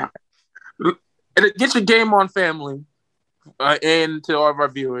nah. And get your game on, family, and to all of our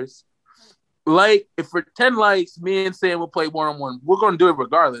viewers. Like, if for 10 likes, me and Sam will play one-on-one. We're going to do it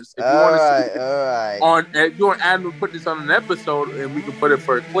regardless. If you want to see if you want Adam to put this on an episode and we can put it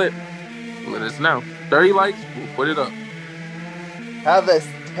for a clip, let us know. 30 likes, we'll put it up. Have this.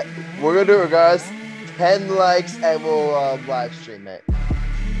 We're going to do it regardless. 10 likes and we'll live stream it.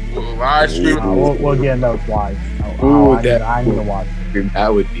 We'll live stream it. We'll get those live. I need to watch it.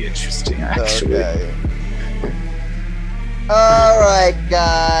 That would be interesting, actually. Okay. Alright,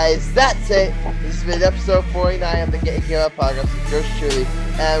 guys, that's it. This has been episode 49 of the Getting Game Up podcast with yours truly,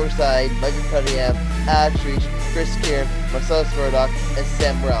 Adam Reside, Michael Cunningham, Alex Reach, Chris Kieran, Marcellus Murdoch, and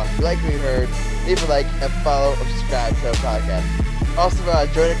Sam Morrell. If you like what you heard, leave a like and follow or subscribe to our podcast. Also, if you want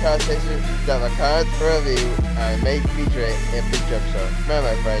to join the conversation, drop a comment or review, and may feature it in a big joke show.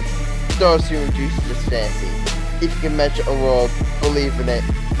 Remember, my friends, don't assume juice is just fancy. If you can mention a world, believe in it,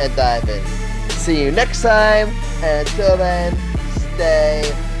 and dive in. See you next time, and until then, stay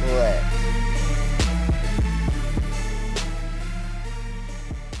lit.